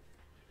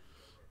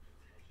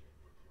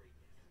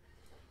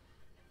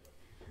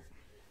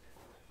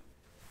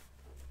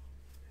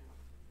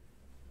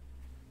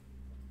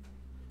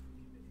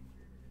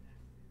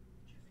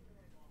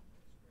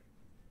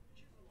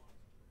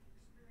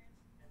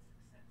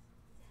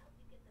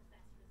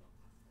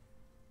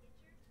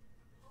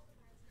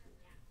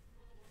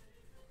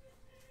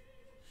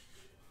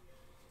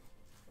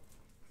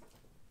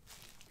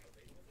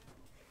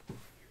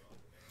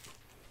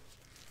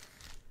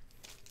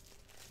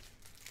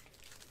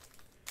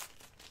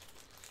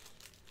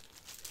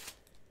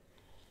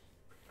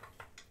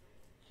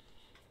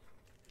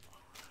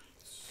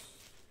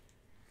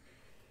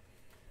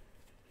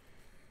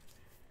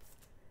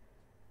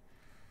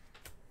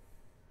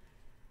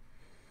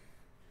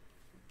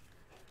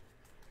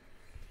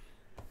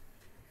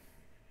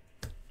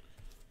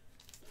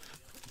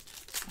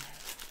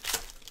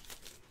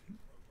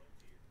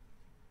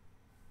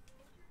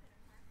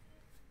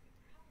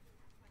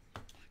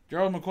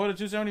 Gerald McCoy to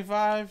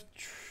 275.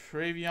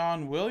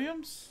 Travion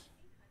Williams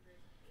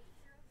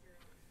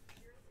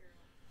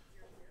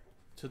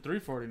to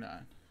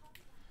 349.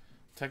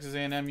 Texas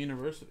A&M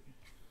University.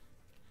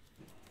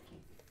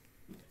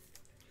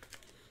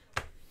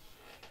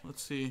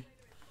 Let's see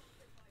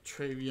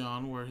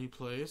Travion where he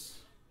plays.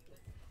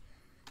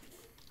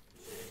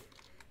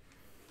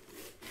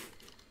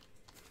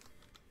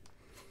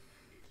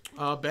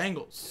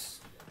 Bengals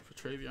for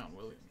Travion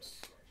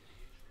Williams.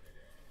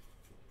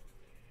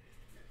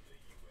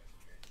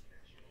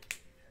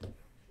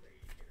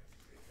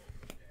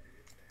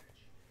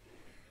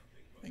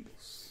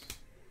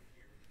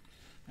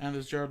 And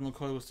this Jared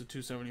McCoy was to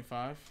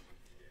 275.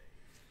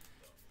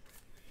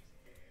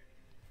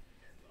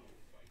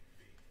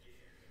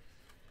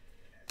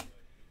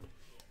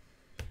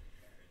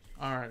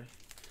 Alright.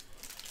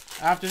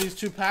 After these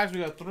 2 packs,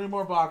 we got 3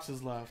 more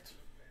boxes left.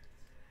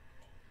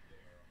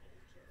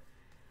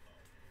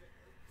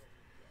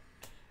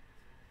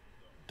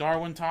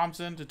 Darwin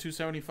Thompson to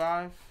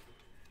 275.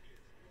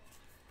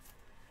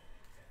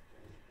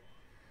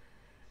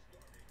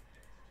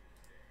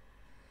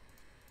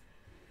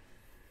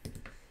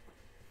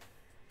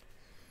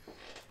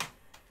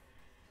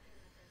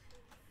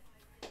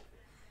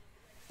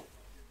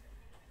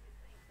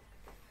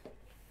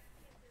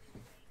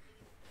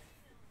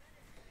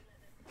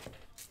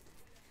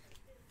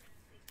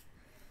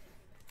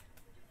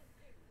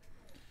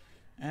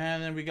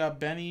 And then we got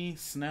Benny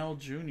Snell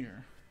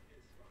Jr.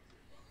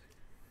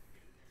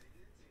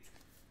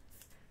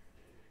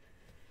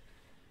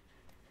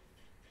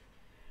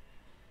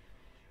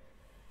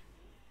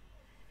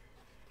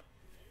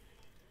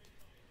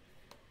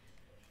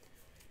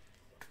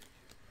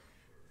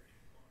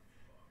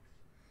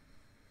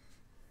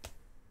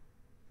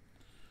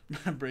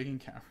 Breaking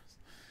cameras.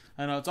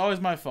 I know, it's always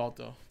my fault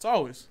though. It's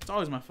always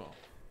my fault.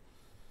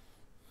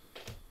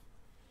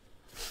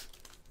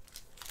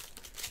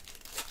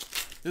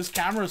 This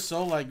camera is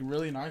so like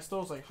really nice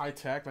though. It's like high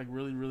tech, like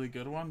really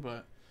good one,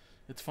 but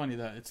it's funny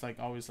that it's like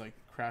always like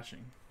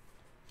crashing.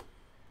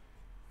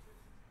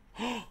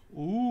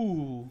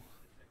 Ooh.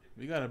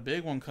 We got a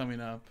big one coming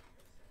up.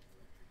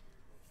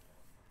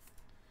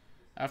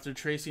 After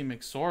Tracy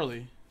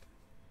McSorley.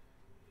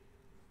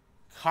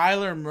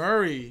 Kyler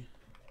Murray.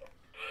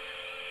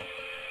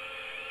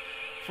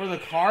 For the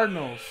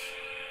Cardinals.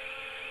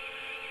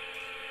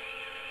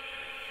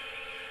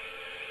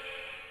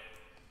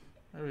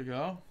 There we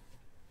go.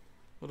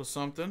 Little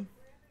something.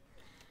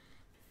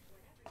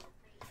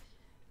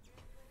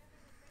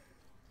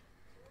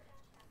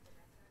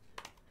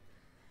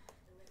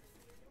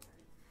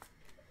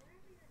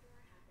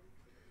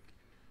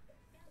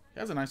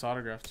 has a nice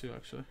autograph too,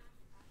 actually.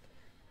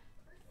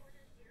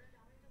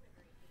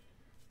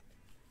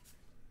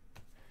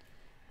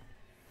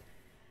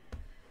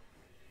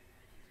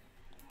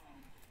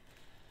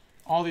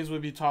 All these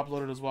would be top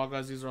loaded as well,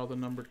 guys. These are all the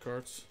numbered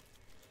cards.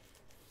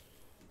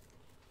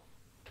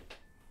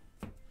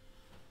 And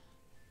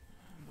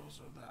those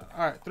are that.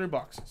 All right, 3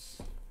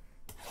 boxes.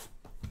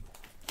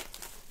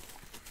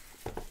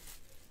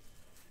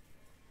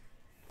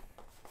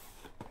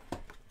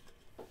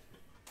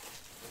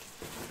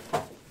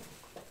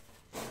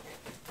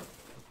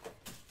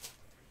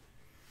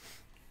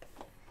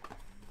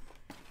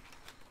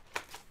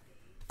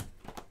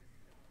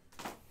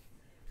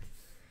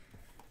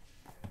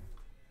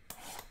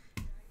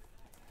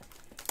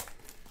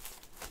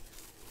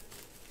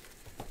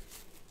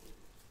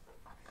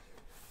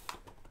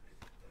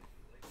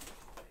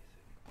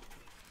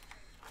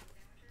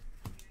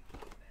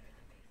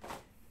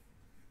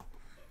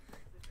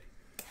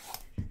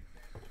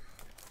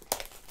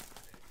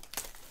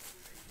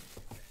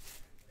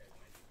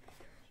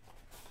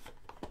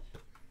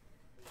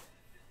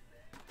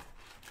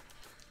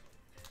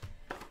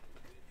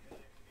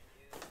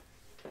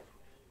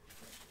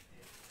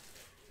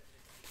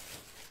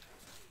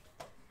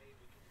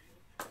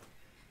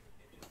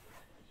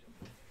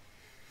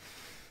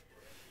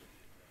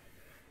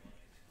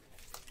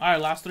 All right,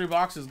 last 3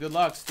 boxes. Good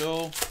luck.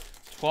 Still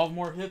 12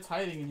 more hits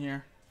hiding in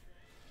here.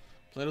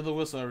 Play to the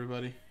whistle,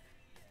 everybody.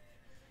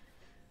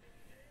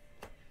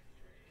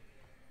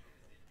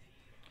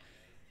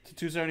 To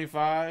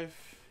 275,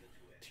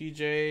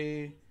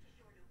 TJ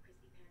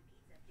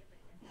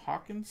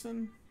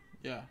Hawkinson.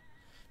 Yeah,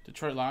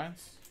 Detroit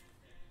Lions.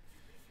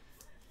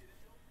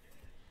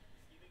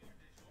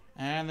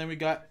 And then we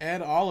got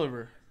Ed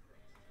Oliver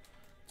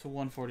to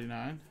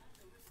 149.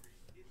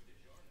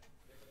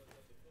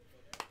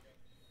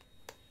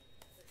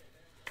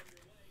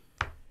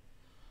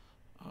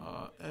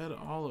 Ed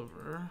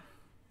Oliver.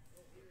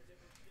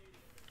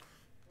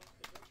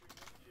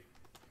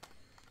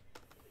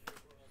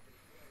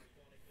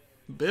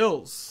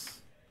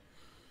 Bills.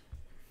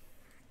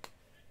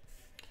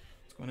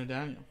 It's going to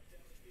Daniel.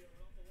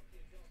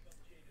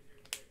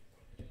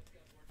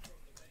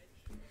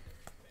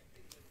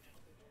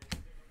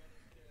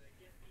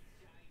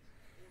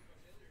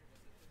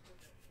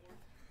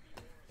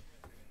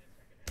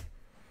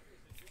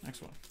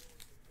 Next one.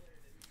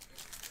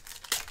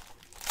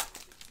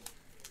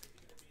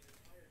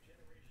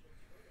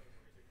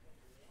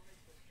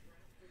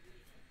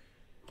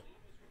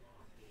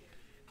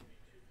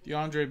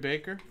 DeAndre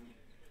Baker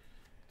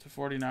to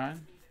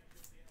 49.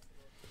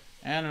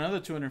 And another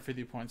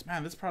 250 points.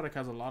 Man, this product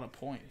has a lot of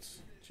points.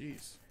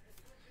 Jeez.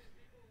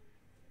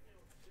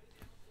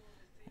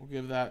 We'll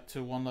give that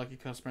to one lucky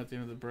customer at the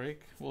end of the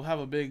break. We'll have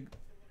a big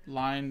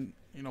line,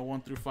 you know,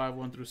 1 through 5,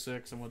 1 through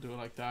 6, and we'll do it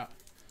like that.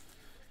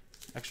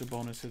 Extra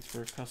bonus hits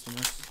for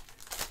customers.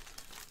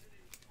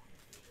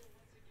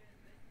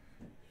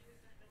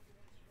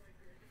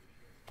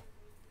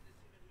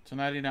 To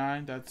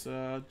 99, that's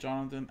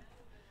Jonathan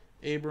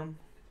Abram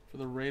for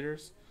the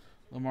Raiders.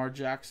 Lamar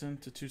Jackson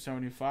to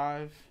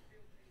 275.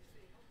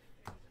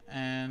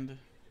 And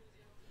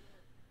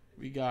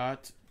we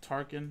got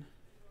Tarkin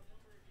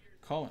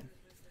Cohen.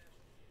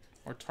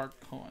 Or Tark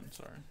Cohen,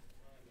 sorry.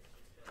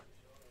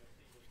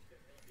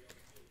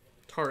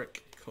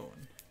 Tarek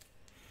Cohen.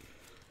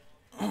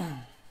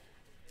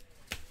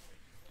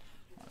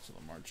 So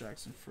Lamar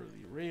Jackson for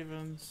the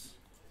Ravens.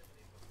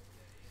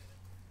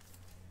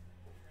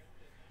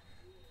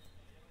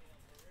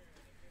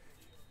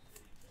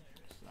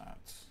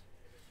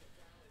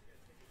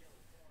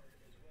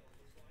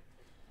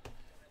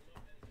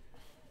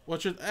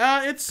 What's your?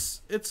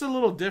 It's a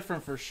little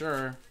different for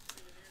sure.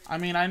 I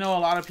mean, I know a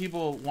lot of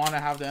people want to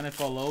have the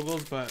NFL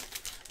logos, but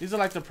these are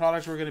like the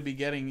products we're going to be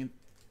getting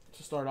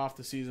to start off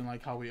the season,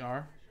 like how we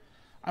are.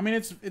 I mean,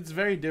 it's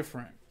very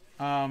different.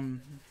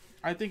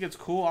 I think it's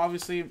cool.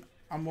 Obviously,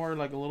 I'm more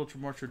like a little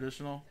more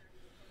traditional,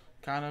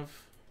 kind of,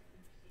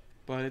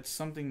 but it's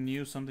something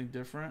new, something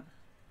different.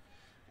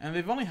 And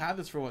they've only had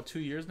this for what, 2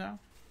 years now?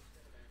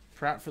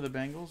 Pratt for the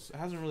Bengals. It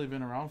hasn't really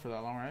been around for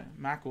that long, right?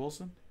 Mac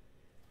Wilson.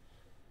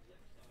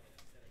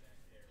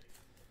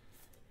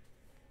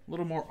 A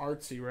little more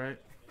artsy, right?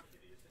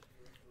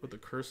 With the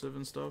cursive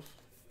and stuff.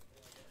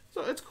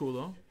 So it's cool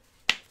though.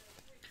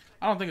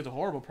 I don't think it's a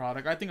horrible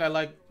product. I think I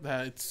like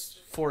that it's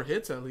 4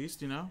 hits at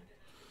least, you know.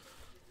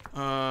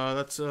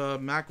 That's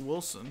Mac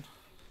Wilson.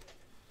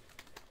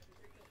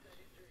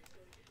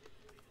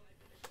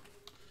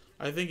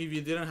 I think if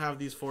you didn't have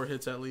these 4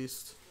 hits at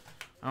least,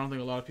 I don't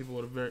think a lot of people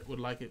would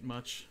like it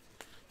much.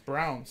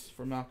 Browns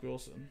for Mac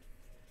Wilson.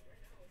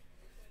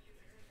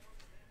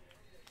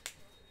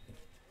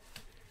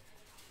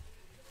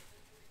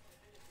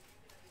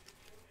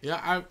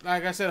 Yeah,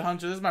 like I said,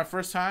 Hunter, this is my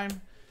first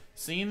time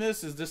seeing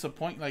this. Is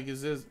disappointing. Like,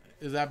 is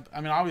that?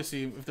 I mean,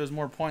 obviously, if there's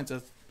more points,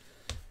 that's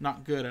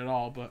not good at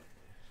all. But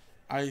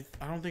I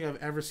don't think I've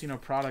ever seen a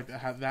product that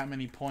had that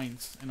many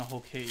points in a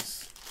whole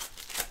case.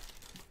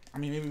 I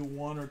mean, maybe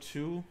 1 or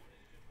 2.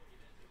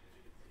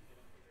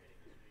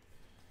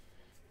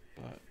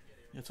 But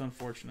It's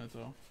unfortunate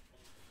though.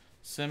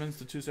 Simmons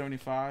to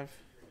 275.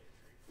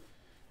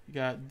 You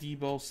got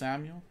Debo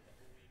Samuel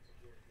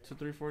to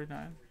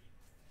 349.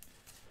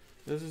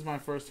 This is my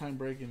first time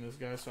breaking this,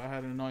 guy, so I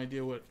had no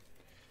idea what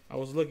I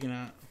was looking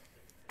at.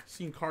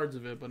 Seen cards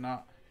of it, but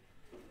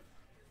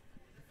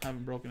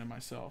haven't broken it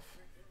myself.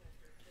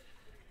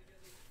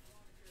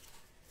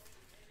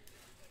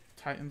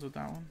 Titans with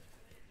that one.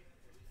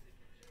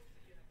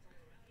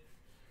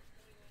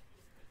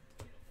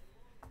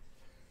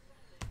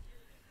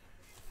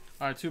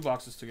 All right, 2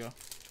 boxes to go.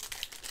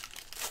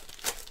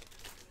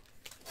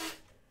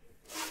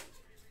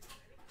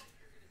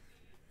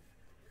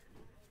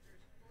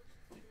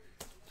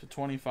 To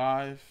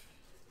 25,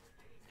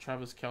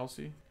 Travis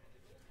Kelce.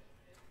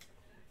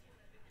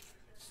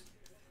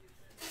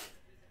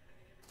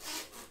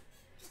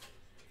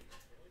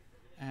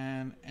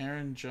 And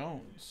Aaron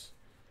Jones,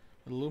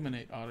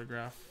 Illuminate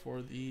autograph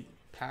for the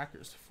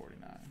Packers to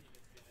 49.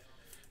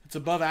 It's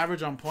above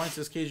average on points.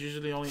 This case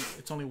usually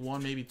it's only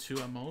 1, maybe 2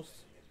 at most.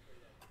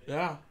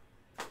 Yeah,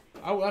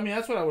 I mean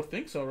that's what I would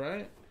think so,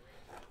 right?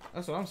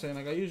 That's what I'm saying.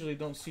 Like I usually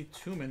don't see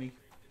too many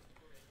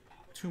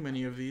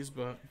of these,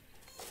 but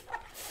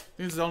I think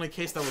this is the only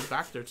case that was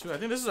back there too. I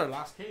think this is our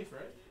last case,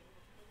 right?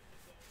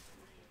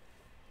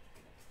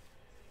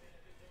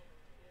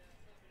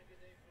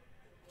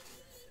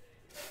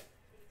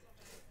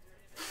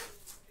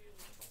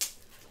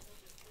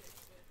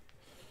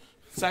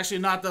 It's actually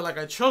not that like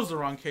I chose the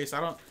wrong case.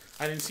 I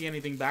didn't see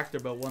anything back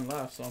there but 1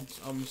 left, so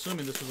I'm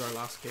assuming this was our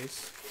last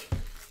case.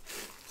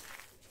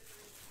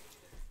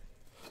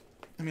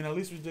 I mean, at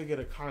least we did get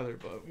a Kyler,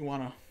 but we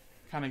want to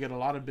kind of get a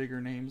lot of bigger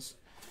names.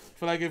 I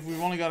feel like if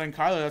we've only gotten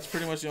Kyler, that's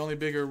pretty much the only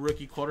bigger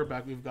rookie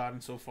quarterback we've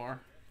gotten so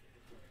far.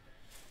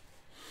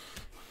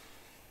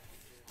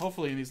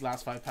 Hopefully in these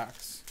last 5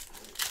 packs.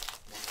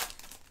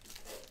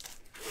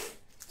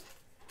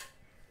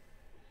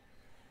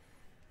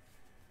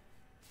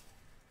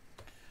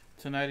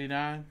 To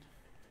 99.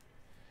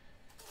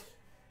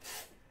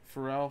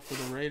 Pharrell for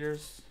the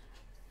Raiders.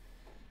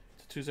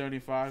 To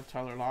 275,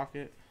 Tyler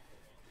Lockett.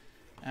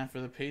 And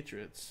for the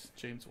Patriots,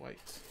 James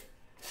White.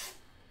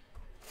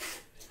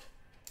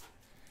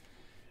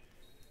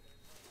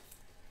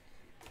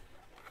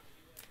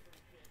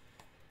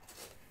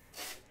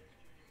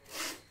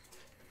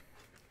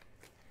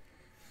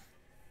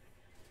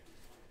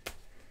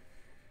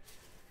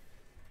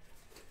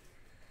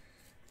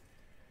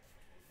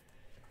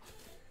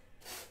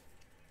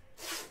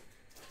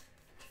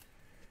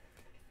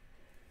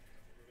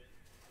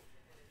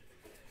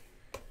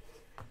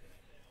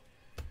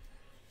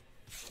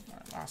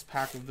 Last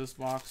pack of this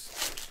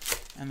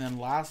box. And then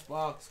last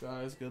box,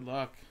 guys. Good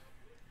luck.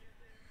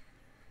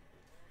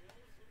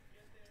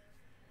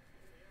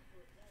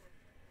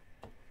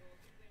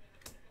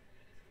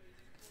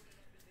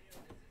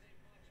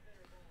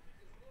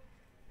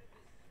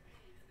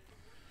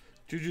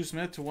 Juju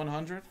Smith to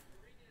 100.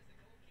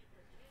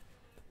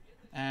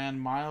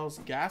 And Myles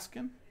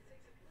Gaskin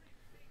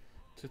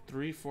to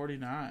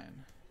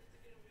 349.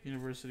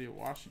 University of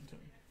Washington.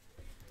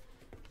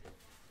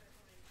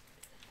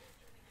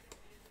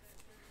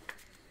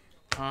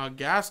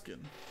 Gaskin.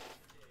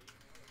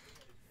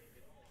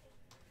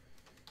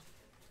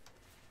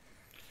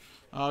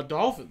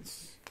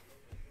 Dolphins.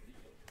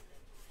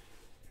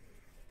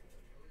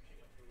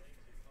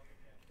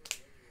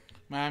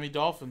 Miami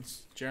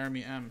Dolphins.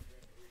 Jeremy M.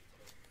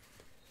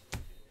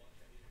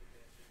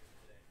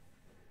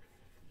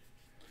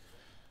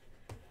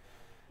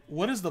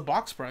 What is the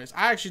box price?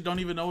 I actually don't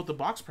even know what the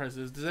box price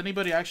is. Does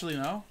anybody actually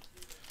know?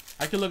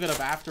 I could look it up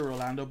after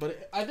Orlando,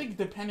 but I think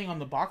depending on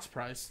the box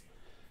price,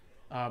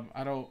 I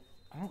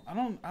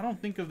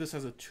don't think of this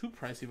as a too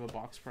pricey of a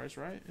box price,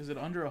 right? Is it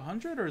under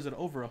 100 or is it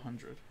over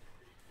 100?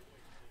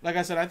 Like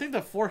I said, I think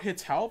the 4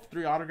 hits help,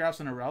 3 autographs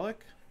and a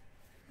relic.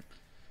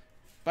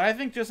 But I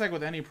think just like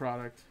with any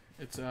product,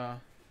 it's I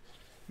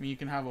mean you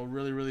can have a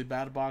really, really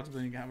bad box, but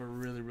then you can have a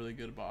really, really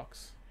good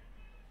box.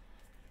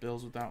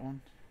 Bills with that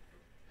one.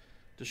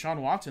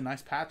 Deshaun Watson,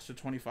 nice patch to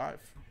 25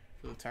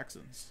 for the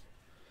Texans.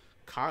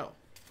 Kyle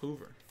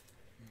Hoover.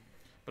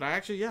 But I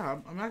actually, yeah,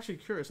 I'm actually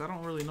curious. I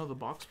don't really know the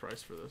box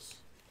price for this.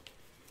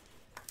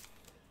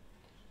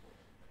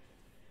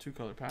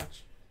 2-color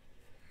patch.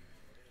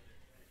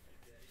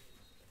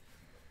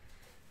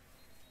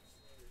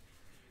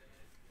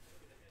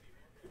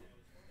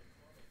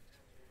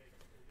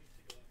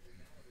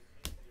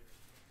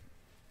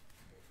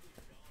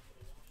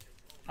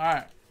 All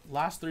right,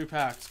 last 3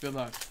 packs. Good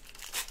luck.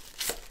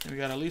 We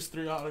got at least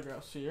 3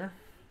 autographs here.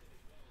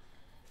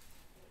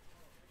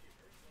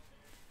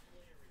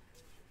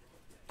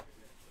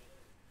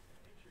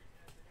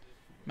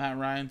 Matt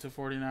Ryan to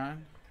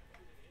 49.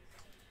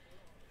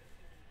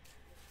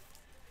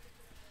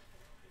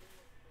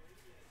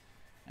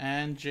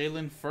 And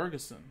Jalen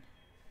Ferguson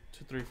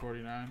to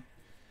 349.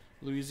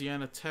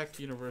 Louisiana Tech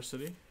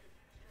University.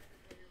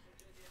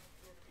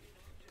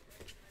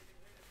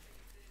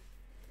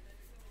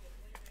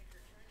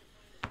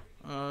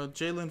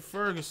 Jalen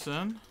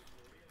Ferguson.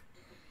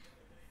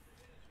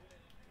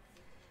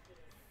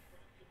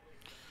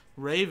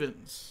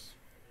 Ravens.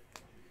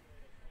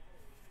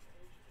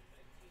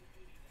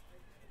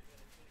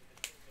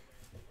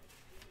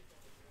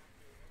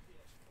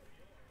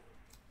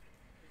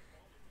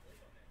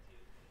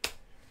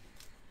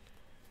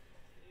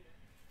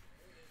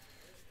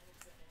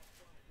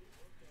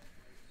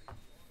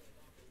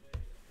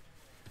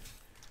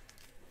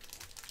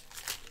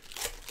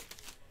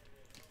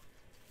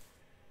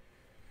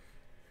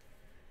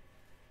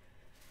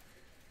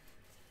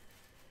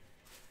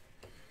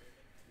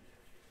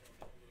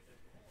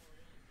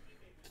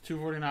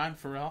 $249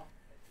 Pharrell.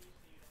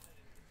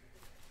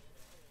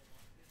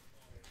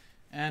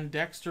 And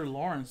Dexter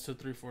Lawrence to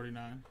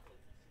 $349.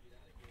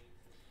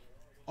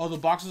 Oh, the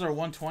boxes are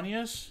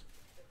 120-ish?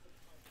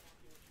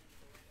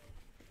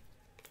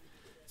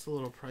 It's a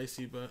little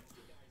pricey, but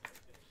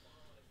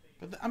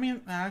I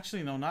mean,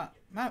 actually no, not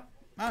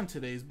in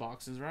today's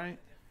boxes, right?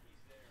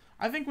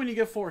 I think when you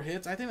get 4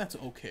 hits, I think that's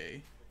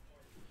okay.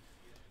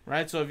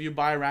 Right? So if you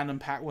buy a random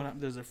pack,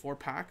 there's a 4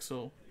 pack,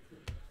 so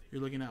you're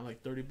looking at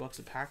like $30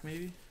 a pack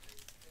maybe.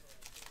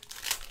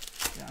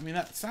 Yeah, I mean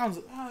that sounds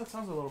a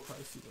little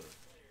pricey, but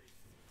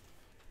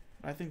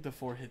I think the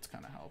 4 hits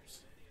kind of helps.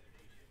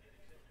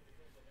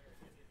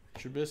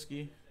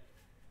 Trubisky.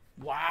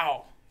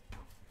 Wow.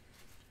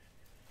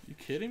 You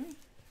kidding me?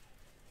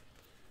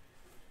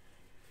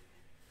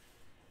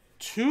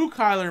 2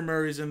 Kyler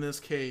Murrays in this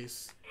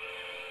case.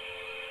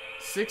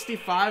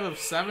 65 of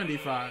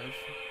 75.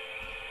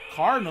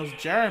 Cardinals,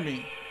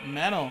 Jeremy.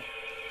 Meno.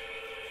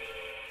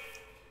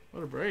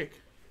 What a break.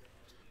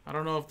 I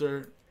don't know if there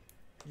are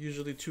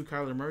usually 2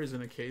 Kyler Murrays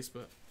in a case,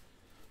 but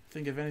I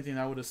think if anything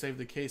that would have saved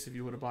the case if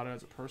you would have bought it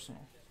as a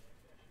personal.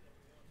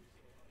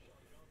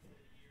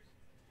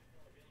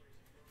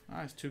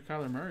 Nice, 2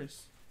 Kyler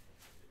Murrays.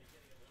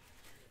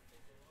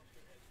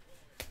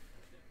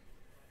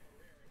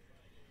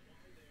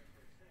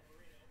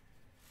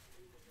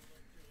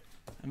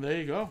 And there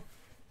you go.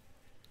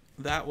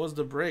 That was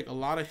the break. A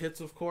lot of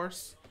hits, of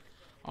course.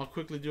 I'll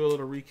quickly do a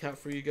little recap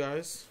for you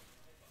guys.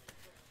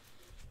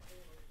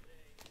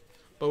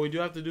 But we do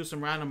have to do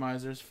some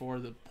randomizers for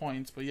the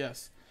points. But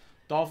yes,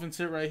 Dolphins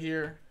hit right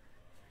here.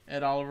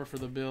 Ed Oliver for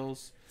the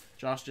Bills.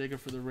 Josh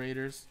Jacobs for the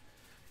Raiders.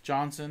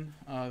 Johnson,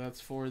 that's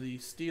for the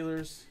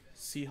Steelers.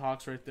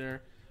 Seahawks right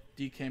there.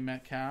 DK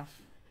Metcalf.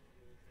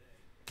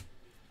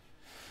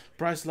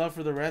 Bryce Love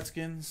for the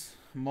Redskins.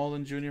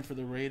 Mullen Jr. for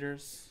the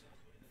Raiders.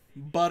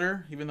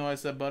 Butter, even though I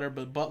said Butter,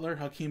 but Butler,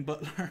 Hakeem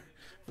Butler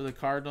for the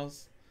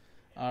Cardinals.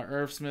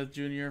 Irv Smith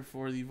Jr.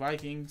 for the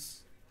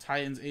Vikings.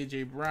 Titans,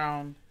 A.J.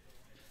 Brown.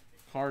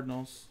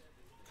 Cardinals,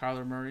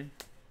 Kyler Murray.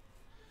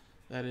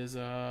 That is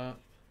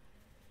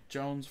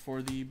Jones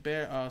for the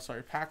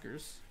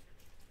Packers.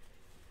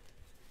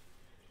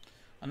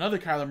 Another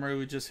Kyler Murray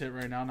we just hit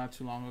right now, not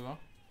too long ago.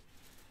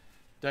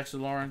 Dexter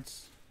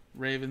Lawrence,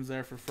 Ravens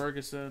there for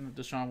Ferguson.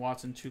 Deshaun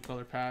Watson,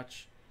 2-color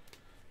patch.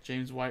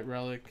 James White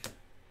relic.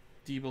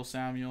 Deebo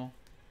Samuel.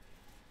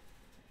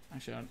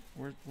 Actually,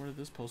 where did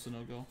this post-it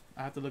note go?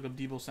 I have to look up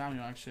Deebo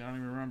Samuel, actually. I don't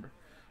even remember.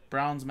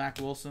 Browns, Mac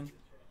Wilson.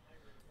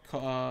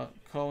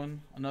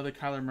 Cohen, another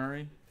Kyler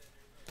Murray.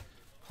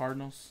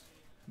 Cardinals.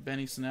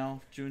 Benny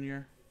Snell Jr.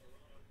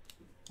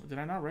 Did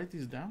I not write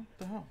these down? What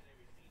the hell?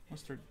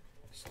 Must they're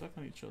stuck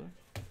on each other.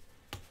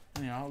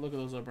 Anyhow, I'll look at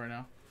those up right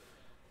now.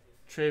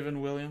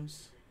 Traven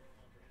Williams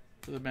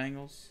for the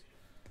Bengals.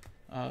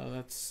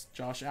 That's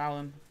Josh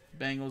Allen.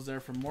 Bengals there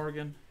for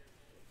Morgan.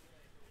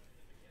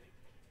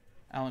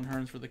 Allen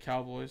Hurns for the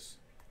Cowboys.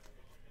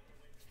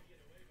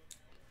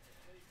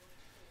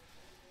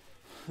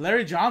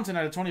 Larry Johnson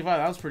at a 25.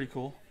 That was pretty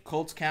cool.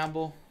 Colts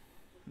Campbell.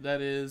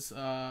 That is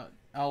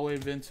Elway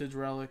Vintage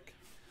Relic.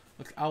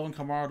 Alvin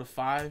Kamara to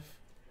 5.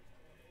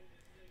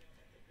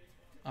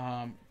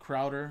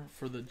 Crowder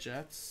for the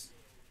Jets.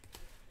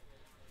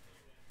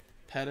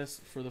 Pettis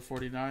for the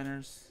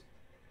 49ers.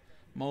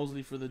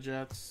 Mosley for the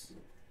Jets.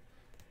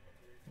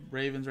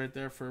 Ravens right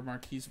there for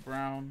Marquise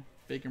Brown.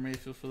 Baker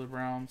Mayfield for the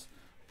Browns.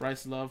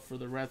 Bryce Love for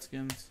the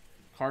Redskins.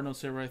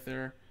 Cardinals hit right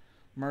there.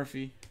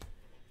 Murphy.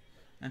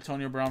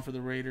 Antonio Brown for the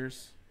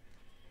Raiders.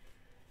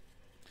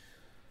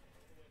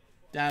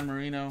 Dan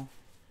Marino.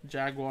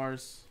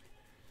 Jaguars.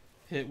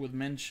 Hit with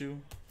Minshew.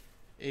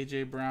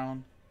 A.J.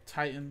 Brown.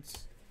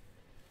 Titans.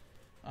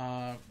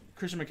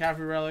 Christian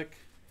McCaffrey relic.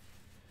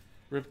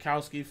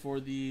 Ripkowski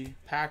for the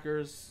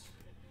Packers.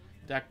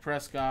 Dak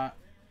Prescott.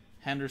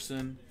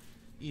 Henderson.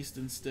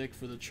 Easton Stick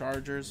for the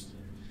Chargers.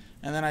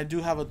 And then I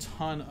do have a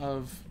ton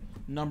of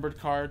numbered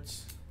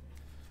cards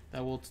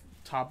that will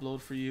top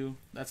load for you.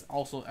 That's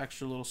also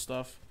extra little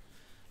stuff.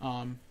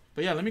 But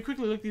yeah, let me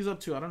quickly look these up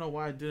too. I don't know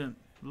why I didn't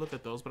look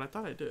at those, but I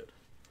thought I did.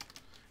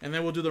 And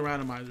then we'll do the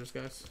randomizers,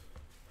 guys.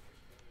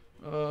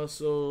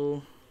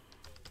 So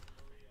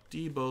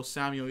Deebo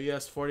Samuel,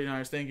 yes,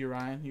 49ers. Thank you,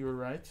 Ryan. You were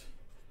right.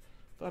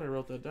 Thought I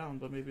wrote that down,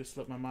 but maybe it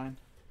slipped my mind.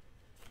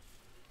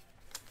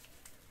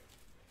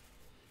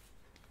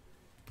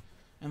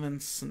 And then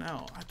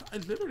Snell. I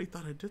literally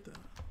thought I did that.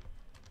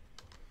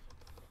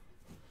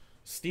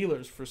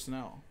 Steelers for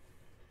Snell.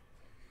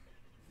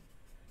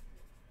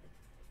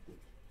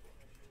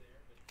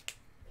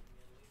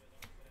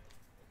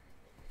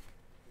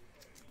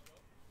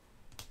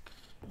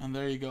 And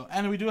there you go.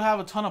 And we do have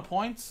a ton of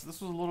points.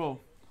 This was a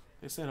little,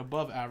 they said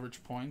above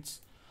average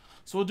points.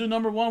 So we'll do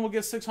number 1, we'll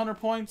get 600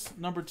 points.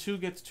 Number 2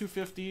 gets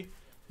 250.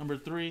 Number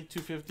 3,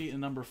 250. And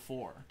number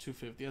 4,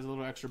 250. As a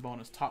little extra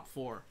bonus. Top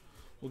 4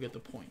 will get the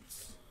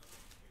points.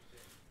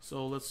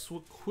 So let's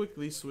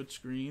quickly switch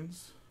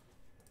screens.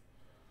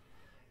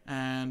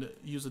 And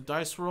use a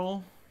dice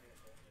roll.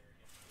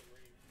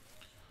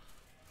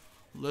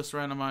 List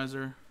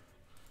randomizer.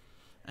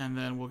 And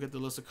then we'll get the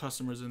list of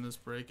customers in this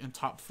break. And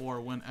top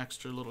 4 win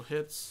extra little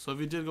hits. So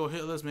if you did go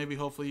hitless, maybe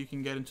hopefully you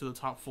can get into the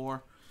top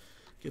 4.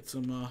 Get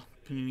some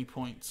Panini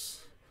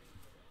points.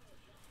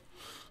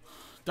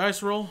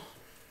 Dice roll.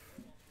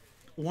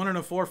 1 and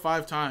a 4,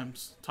 5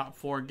 times. Top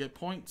 4 get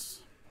points.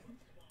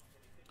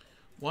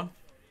 1,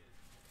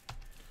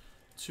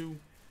 2,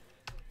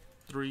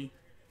 3,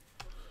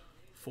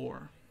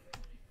 4.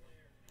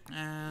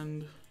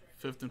 And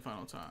 5th and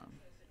final time.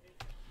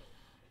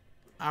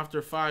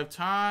 After 5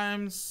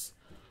 times,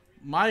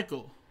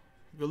 Michael,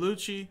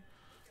 Galucci,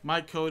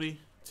 Mike Cody,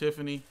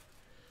 Tiffany,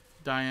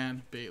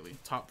 Diane, Bailey.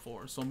 Top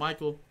 4. So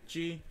Michael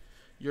G,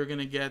 you're going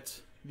to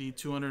get the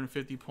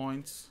 250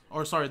 points.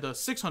 Or sorry, the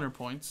 600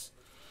 points.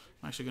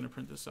 I'm actually going to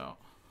print this out.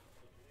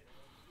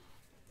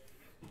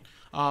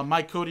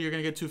 Mike Cody, you're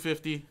going to get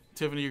 250.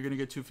 Tiffany, you're going to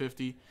get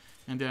 250.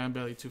 And Diane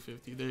Bailey,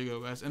 250. There you go,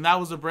 guys. And that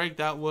was the break.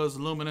 That was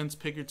Luminance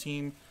Pick Your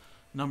Team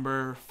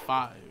number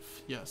 5.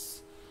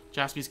 Yes.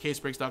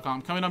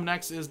 JaspysCaseBreaks.com. Coming up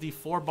next is the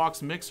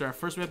 4-box mixer.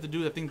 First, we have to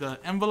do, I think, the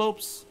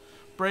envelopes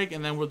break,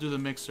 and then we'll do the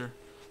mixer.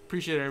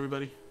 Appreciate it,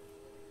 everybody.